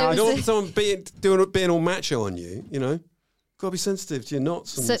 yeah. So No, You is don't it- want someone being all macho on you. You know, got to be sensitive to your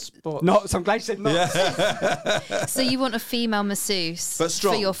knots and So- spots. not. So I'm glad you said not. Yeah. So you want a female masseuse But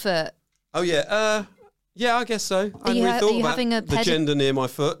strong. for your foot? Oh yeah. Yeah, I guess so. I hadn't you really are thought you about having a the pedi- gender near my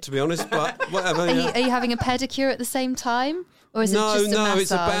foot, to be honest. But whatever. Are you having a pedicure at the same time? Or is No, it just a massage?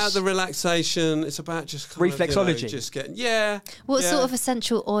 it's about the relaxation. It's about just kind Reflexology. of, just getting What yeah. sort of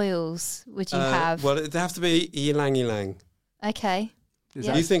essential oils would you have? Well, it'd have to be ylang ylang. Okay. Is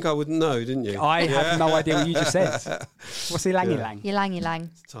Yeah. that- You think I wouldn't know, didn't you? I have no idea what you just said. What's the langy lang? Ylang ylang.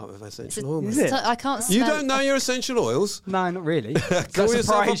 Type of It's essential a- oil. Is mate. it? So I can't smell You don't know your essential oils? No, not really. Does Call that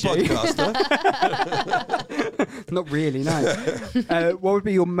yourself a surprise you? podcaster. Not really, no. What would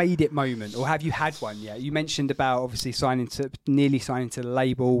be your made it moment, or have you had one yet? You mentioned about obviously nearly signing to the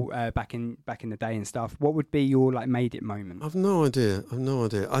label back in the day and stuff. What would be your like made it moment? I've no idea.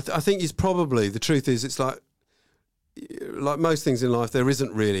 I think it's probably, the truth is, it's like most things in life, there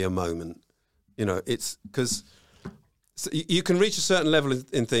isn't really a moment. You know, it's because you can reach a certain level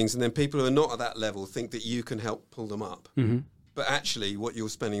in things, and then people who are not at that level think that you can help pull them up. Mm-hmm. But actually, what you're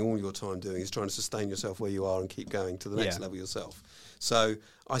spending all your time doing is trying to sustain yourself where you are and keep going to the next level yourself. So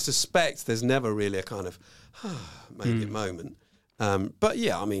I suspect there's never really a kind of made it moment. But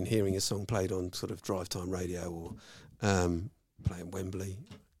yeah, I mean, hearing a song played on sort of drive time radio or playing Wembley,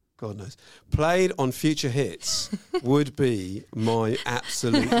 God knows, played on Future Hits would be my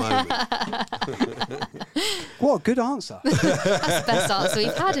absolute moment. What a good answer. That's the best answer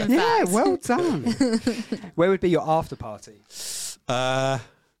we've had, in Yeah, fact. well done. Where would be your after party?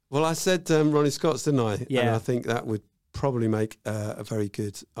 Well, I said Ronnie Scott's, didn't I? Yeah. And I think that would probably make a very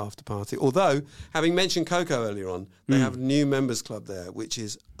good after party. Although, having mentioned Coco earlier on, they have a new members club there, which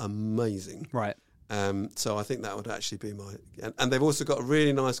is amazing. Right. So I think that would actually be my... And they've also got a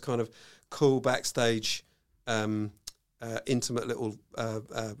really nice kind of cool backstage, intimate little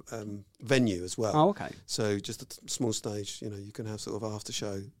venue as well. Oh, okay. So just a small stage, you can have sort of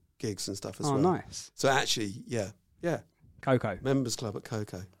after-show gigs and stuff as Oh, well. nice. So actually, yeah. Coco. Members club at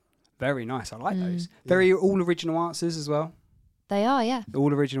Coco. Very nice. I like those. Very all original answers as well. They are, yeah.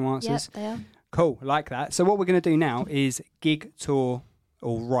 All original Yeah, answers. they are. Cool. I like that. So what we're going to do now is gig, tour,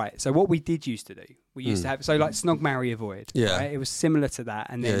 all right. So what we did used to do, we used to have, so like Snog, Marry, Avoid. Yeah. Right? It was similar to that.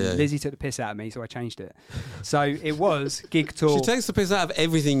 And then Yeah. Lizzie took the piss out of me, so I changed it. So it was gig, tour. She takes the piss out of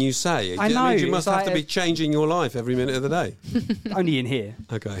everything you say. I It know, means you it's must have like to be changing your life every minute of the day. Only in here.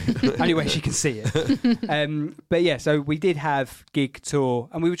 Okay. Only way she can see it. But yeah, so we did have gig, tour,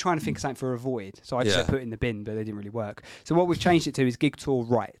 and we were trying to think of something for Avoid. So I just Yeah. put it in the bin, but they didn't really work. So what we've changed it to is gig, tour,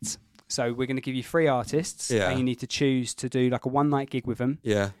 right. So we're going to give you 3 artists, Yeah. and you need to choose to do like a one-night gig with them.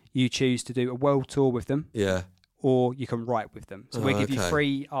 Yeah. You choose to do a world tour with them, Yeah. or you can write with them. So we'll give you okay.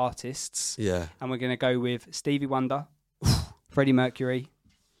 3 artists, Yeah. and we're going to go with Stevie Wonder, Freddie Mercury,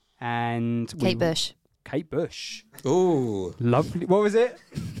 and Kate Bush. Kate Bush. Ooh. Lovely. What was it?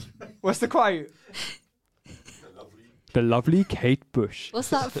 What's the quote? The lovely Kate Bush. What's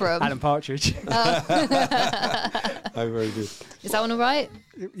that from? Alan Partridge. Oh, very good. Is that one all right?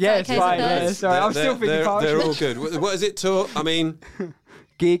 Yeah, that it's okay, fine. so Yeah, that's- sorry, I'm still thinking Partridge. They're all good. What is it? Tour? I mean,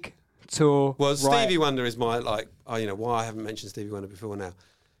 Gig, tour. well, right. Stevie Wonder is my why I haven't mentioned Stevie Wonder before now.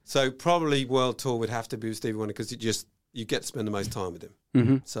 So probably world tour would have to be with Stevie Wonder because you get to spend the most time with him.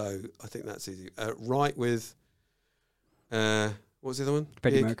 Mm-hmm. So I think that's easy. Right with, what was the other one?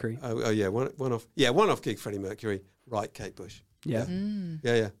 Freddie Gig? Mercury. Oh yeah, one off. Yeah, one off gig. Freddie Mercury. Right, Kate Bush. Yeah.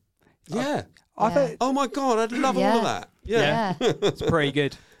 Yeah. I bet Oh my God, I'd love all Yeah. of that. Yeah. Yeah. it's pretty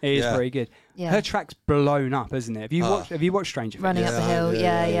good. It is very good. Yeah. Her track's blown up, isn't it? Have you watched Stranger Things? Running Up the Hill,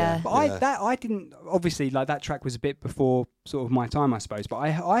 yeah. But I didn't, obviously, like, that track was a bit before sort of my time, I suppose, but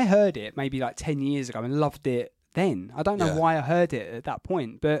I heard it maybe like 10 years ago and loved it then. I don't know why I heard it at that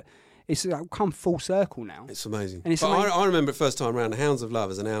point, but it's come full circle now. It's amazing. And I remember the first time around, Hounds of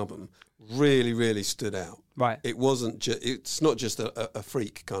Love as an album really, really stood out. Right. It wasn't it's not just a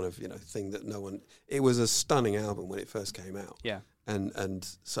freak kind of, thing that no one, it was a stunning album when it first came out. Yeah. And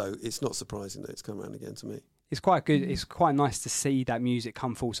so it's not surprising that it's come around again to me. It's quite good. It's quite nice to see that music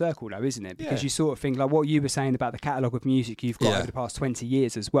come full circle, though, isn't it? Because you sort of think, like what you were saying about the catalogue of music you've got over the past 20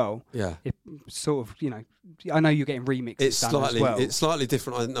 years as well. Yeah. It sort of, I know you're getting remixes done as well. It's slightly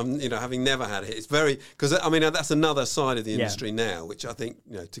different. I'm having never had it. It's very, because I mean, that's another side of the industry now, which I think,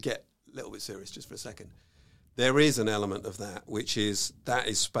 to get a little bit serious just for a second, there is an element of that, which is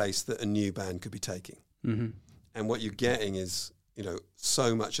space that a new band could be taking. Mm-hmm. And what you're getting is,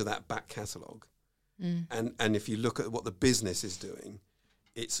 so much of that back catalogue. And if you look at what the business is doing,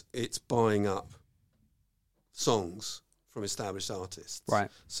 it's buying up songs from established artists, right,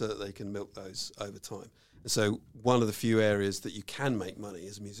 so that they can milk those over time. And so one of the few areas that you can make money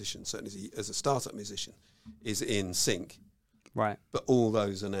as a musician, certainly as a startup musician, is in sync. Right. But all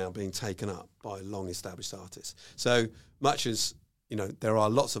those are now being taken up by long established artists. So much as, there are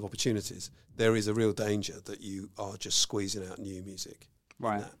lots of opportunities, there is a real danger that you are just squeezing out new music.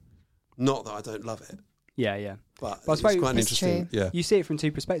 Right. Not that I don't love it. Yeah. But I suppose it's quite interesting. True. Yeah. You see it from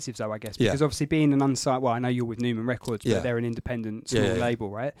two perspectives, though, I guess, because obviously being an unsigned, well, I know you're with Newman Records, but they're an independent small label,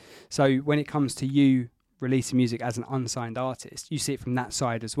 right? So when it comes to you releasing music as an unsigned artist, you see it from that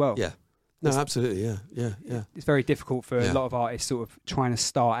side as well. Yeah. No, absolutely. Yeah. It's very difficult for a lot of artists sort of trying to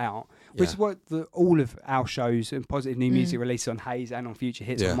start out, which is what all of our shows and positive new music releases on Hayes and on Future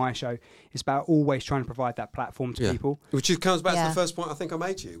Hits on my show. It's about always trying to provide that platform to people. Which comes back to the first point I think I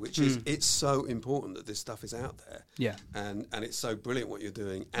made to you, which is it's so important that this stuff is out there. Yeah. And it's so brilliant what you're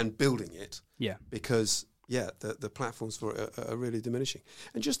doing and building it. Yeah. Because the platforms for it are really diminishing.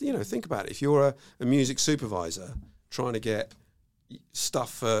 And just, think about it. If you're a music supervisor trying to get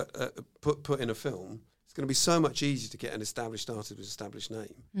stuff put in a film, it's going to be so much easier to get an established artist with an established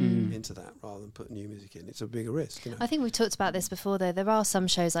name into that rather than put new music in. It's a bigger risk. I think we've talked about this before, though. There are some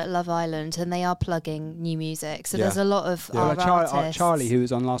shows like Love Island, and they are plugging new music. So there's a lot of our artists. Charlie, who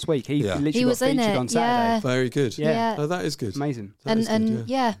was on last week, he literally was got featured in it, on Saturday. Very good. Yeah. Oh, that is good. Amazing. There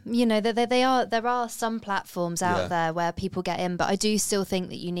are some platforms out there where people get in, but I do still think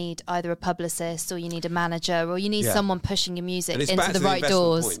that you need either a publicist or you need a manager or you need someone pushing your music into the right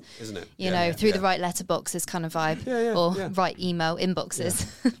doors, point, isn't it? Through the right letterboxes kind of vibe. Right email inboxes.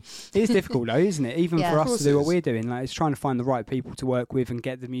 It is difficult though, isn't it? Even for us to do what we're doing, like it's trying to find the right people to work with and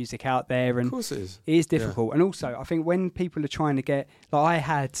get the music out there. And of course it is. It is difficult. And also, I think when people are trying to get, like I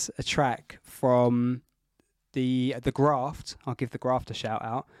had a track from the Graft. I'll give the Graft a shout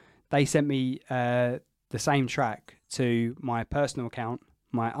out. They sent me the same track to my personal account,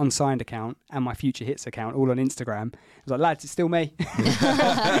 my Unsigned account, and my Future Hits account, all on Instagram. I was like, lads, it's still me.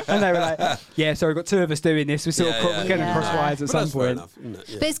 And they were like, yeah, so we've got two of us doing this. We're sort of getting cross wires at some point. Enough,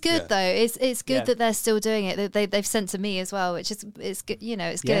 but it's good though. It's good that they're still doing it. They've sent to me as well, which is it's good.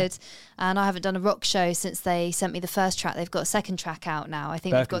 It's good. And I haven't done a rock show since they sent me the first track. They've got a second track out now. I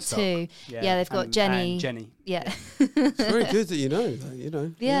think they've got two. Yeah, they've got Jenny. Yeah. It's very good that you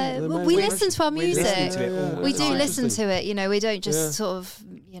know. Yeah, we listen to our music. We do listen to it. We don't just sort of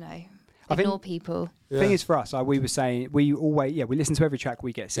ignore people. The thing is, for us, like we were saying, we always we listen to every track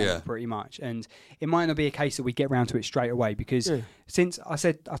we get sent pretty much, and it might not be a case that we get round to it straight away because since I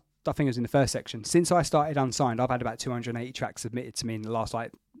said I think it was in the first section, since I started Unsigned, I've had about 280 tracks submitted to me in the last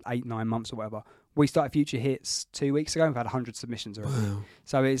 8-9 months or whatever. We started Future Hits 2 weeks ago. We've had 100 submissions already. Wow.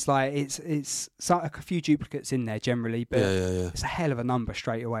 So it's like it's a few duplicates in there generally, but it's a hell of a number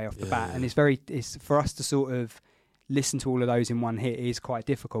straight away off the bat, and it's for us to sort of listen to all of those in one hit is quite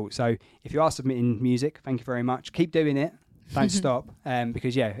difficult. So if you are submitting music, thank you very much. Keep doing it. Don't stop.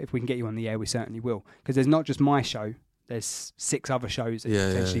 Because if we can get you on the air, we certainly will. Because there's not just my show. There's 6 other shows that you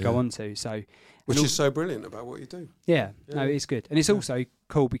potentially go on to. So, which is so brilliant about what you do. Yeah. No, it's good. And it's also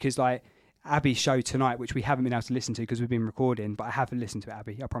cool because like Abby's show tonight, which we haven't been able to listen to because we've been recording, but I have listened to it,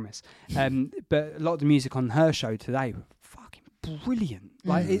 Abby, I promise. But a lot of the music on her show today were fucking brilliant.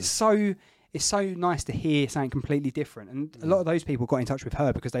 Like it's so nice to hear something completely different. And a lot of those people got in touch with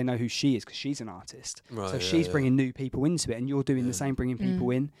her because they know who she is because she's an artist. Right, so she's bringing new people into it and you're doing the same, bringing people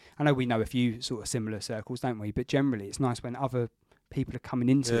in. I know we know a few sort of similar circles, don't we? But generally it's nice when other people are coming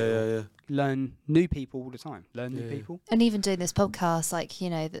into it. Learn new people all the time. Learn new people. And even doing this podcast, like, you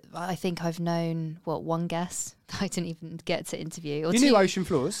know, I think I've known, one guest that I didn't even get to interview. Or you knew Ocean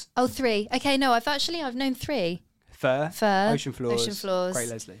Floors? Oh, 3. Okay, no, I've known 3. Fur, Ocean Floors, Great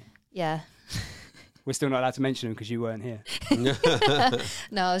Leslie. Yeah. We're still not allowed to mention them because you weren't here. No,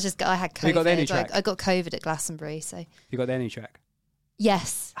 I had COVID. Have you got their new track? I got COVID at Glastonbury, so. You got their new track?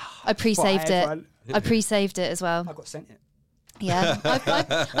 Yes. I pre-saved it. I pre-saved it as well. I got sent it. Yeah,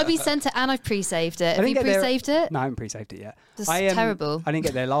 I've been sent it and I've pre-saved it. Have you pre-saved it? No, I haven't pre-saved it yet. That's terrible. I didn't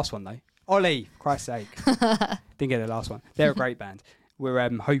get their last one though. Ollie, Christ's sake. Didn't get their last one. They're a great band. We're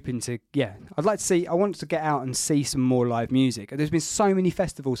hoping to, I'd like to see, I want to get out and see some more live music. There's been so many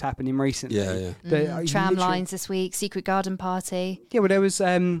festivals happening recently. Tram lines this week, Secret Garden Party. Yeah, well, there was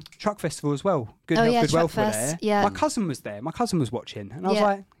Truck Festival as well. Good Health, Good Wealth were there. Yeah. My cousin was there. My cousin was watching. And I was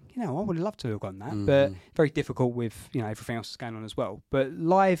like, I would love to have gone that. But very difficult with, everything else that's going on as well. But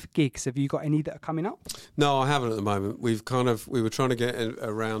live gigs, have you got any that are coming up? No, I haven't at the moment. We were trying to get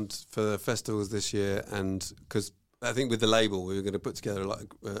around for the festivals this year, and because I think with the label, we were going to put together like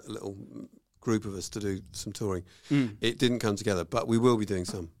a little group of us to do some touring. It didn't come together, but we will be doing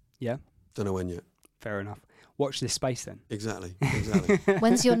some. Yeah. Don't know when yet. Fair enough. Watch this space then. Exactly.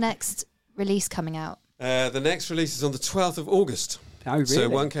 When's your next release coming out? The next release is on the 12th of August. Oh, really?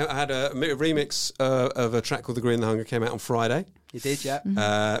 So I had a remix of a track called The Green and the Hunger, came out on Friday. You did, yeah.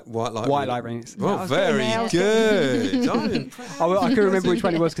 White Light remix. Oh, very good. I'm impressed. I can remember which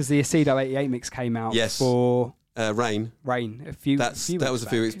one it was because the Acedo 88 mix came out for... Rain. A few that was a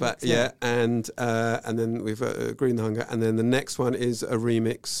few weeks back. Yeah, and then we've Green the Hunger, and then the next one is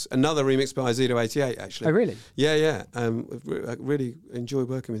another remix by Acedo 88. Actually. Oh, really? Yeah. I really enjoy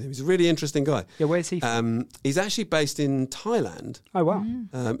working with him. He's a really interesting guy. Yeah, where's he from? He's actually based in Thailand. Oh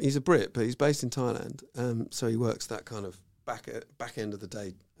wow. He's a Brit, but he's based in Thailand. So he works that kind of back end of the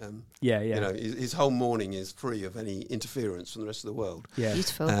day. His whole morning is free of any interference from the rest of the world. Yeah,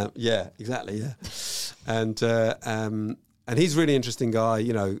 beautiful. Exactly. Yeah, and he's a really interesting guy.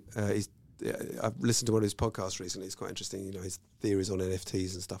 I've listened to one of his podcasts recently. It's quite interesting. His theories on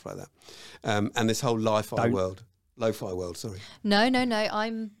NFTs and stuff like that, and this whole lo-fi world. Sorry. No.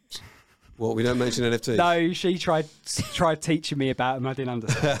 I'm. What, we don't mention NFTs? No, she tried teaching me about them. I didn't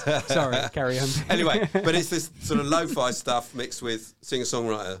understand. Sorry, carry on. Anyway, but it's this sort of lo-fi stuff mixed with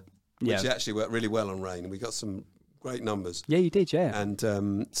singer-songwriter, which actually worked really well on Rain. We got some great numbers. Yeah, you did, yeah. And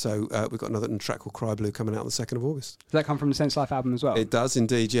so we've got another track called Cry Blue coming out on the 2nd of August. Does that come from the Sense Life album as well? It does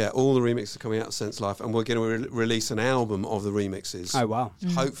indeed, yeah. All the remixes are coming out of Sense Life, and we're going to release an album of the remixes. Oh, wow.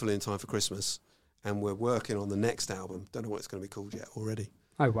 Hopefully in time for Christmas. And we're working on the next album. Don't know what it's going to be called yet already.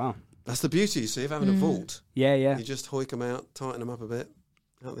 Oh, wow. That's the beauty, you see, of having a vault. Yeah. You just hoik them out, tighten them up a bit.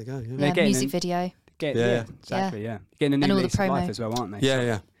 Out they go. Yeah, music video. Getting a new lease of life as well, aren't they?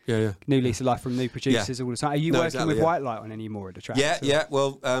 Yeah. New lease of life from new producers all the time. Are you working with White Light on any more of the tracks? Yeah.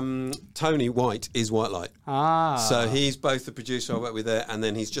 Well, Tony White is White Light. So he's both the producer I work with there, and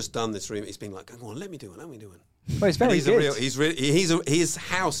then he's just done this remix. He's been like, "Come on, let me do one." Well, it's very good. His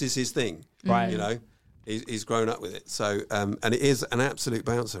house is his thing, right? He's grown up with it. So, and it is an absolute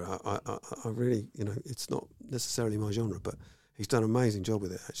bouncer. I really, it's not necessarily my genre, but he's done an amazing job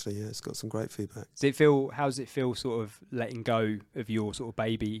with it. Actually, yeah, it's got some great feedback. How does it feel, sort of letting go of your sort of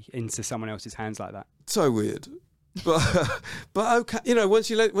baby into someone else's hands like that? So weird, but okay.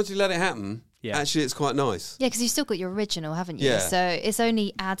 Once you let it happen, actually, it's quite nice. Yeah, because you've still got your original, haven't you? Yeah. So it's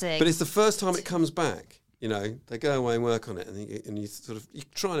only adding. But it's the first time it comes back. They go away and work on it, and you sort of you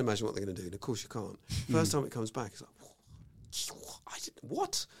try and imagine what they're going to do, and of course you can't. First time it comes back, it's like,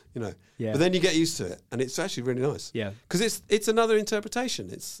 what? Yeah. But then you get used to it, and it's actually really nice. Yeah. Because it's another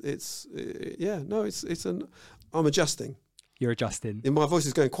interpretation. I'm adjusting. You're adjusting. And my voice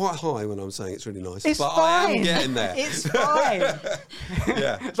is going quite high when I'm saying it's really nice. It's but fine. I am getting there. It's fine.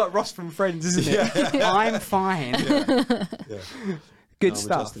 Yeah. It's like Ross from Friends, isn't it? Yeah. I'm fine. Yeah. Good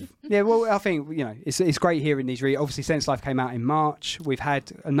stuff. Yeah, well, I think it's great hearing these. Obviously, Sense Life came out in March. We've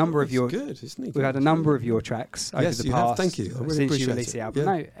had a number of your. Good, isn't it? We've had a number of your tracks over the past. Have. Thank you. I really since appreciate you released the album.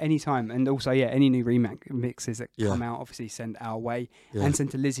 Yeah. No, anytime, and also any new remixes that come out, obviously send our way and send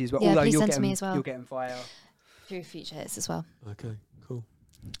to Lizzie as well. Yeah, although please you'll send get to me as well. You'll get them via through Future Hits as well. Okay, cool.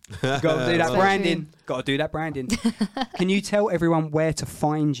 Got to do that branding. Got to do that branding. Can you tell everyone where to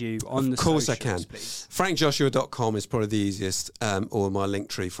find you on the socials? Of course I can. Please? FrankJoshua.com is probably the easiest, or my link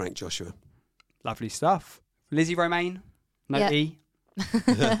tree, Frank Joshua. Lovely stuff. Lizzie Romaine, no E.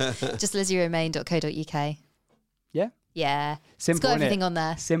 Just lizzieromaine.co.uk. Yeah? Yeah. Simple, it's got everything on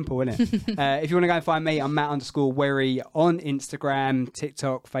there. Simple, innit? If you want to go and find me, I'm Matt_Werry on Instagram,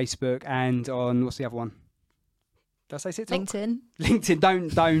 TikTok, Facebook, and on, what's the other one? Did I say TikTok? LinkedIn.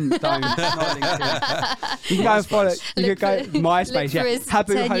 Don't. Not LinkedIn. You can go and follow. You can go MySpace. Yeah.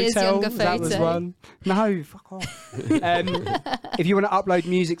 Habu Hotel. That was one. No, fuck off. If you want to upload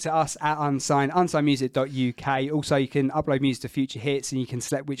music to us at Unsigned, unsignedmusic.uk. Also, you can upload music to Future Hits, and you can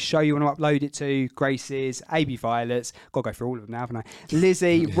select which show you want to upload it to. Grace's, AB Violet's. Got to go through all of them now, haven't I?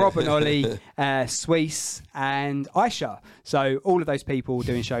 Lizzie, Rob and Ollie, Sweece, and Aisha. So all of those people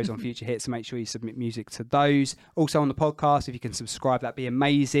doing shows on Future Hits, so make sure you submit music to those. Also on the podcast, if you can subscribe, that'd be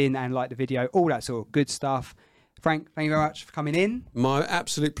amazing, and like the video, all that sort of good stuff. Frank, thank you very much for coming in. My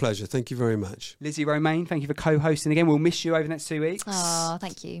absolute pleasure. Thank you very much. Lizzie Romaine, thank you for co-hosting again. We'll miss you over the next 2 weeks. Oh,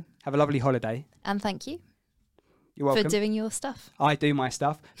 thank you. Have a lovely holiday. And thank you. You're welcome. For doing your stuff. I do my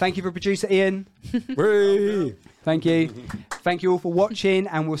stuff. Thank you for producer Ian. Thank you. Thank you all for watching,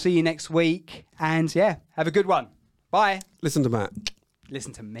 and we'll see you next week. And yeah, have a good one. Bye. Listen to Matt.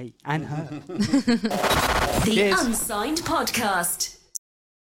 Listen to me and her. The Unsigned Podcast.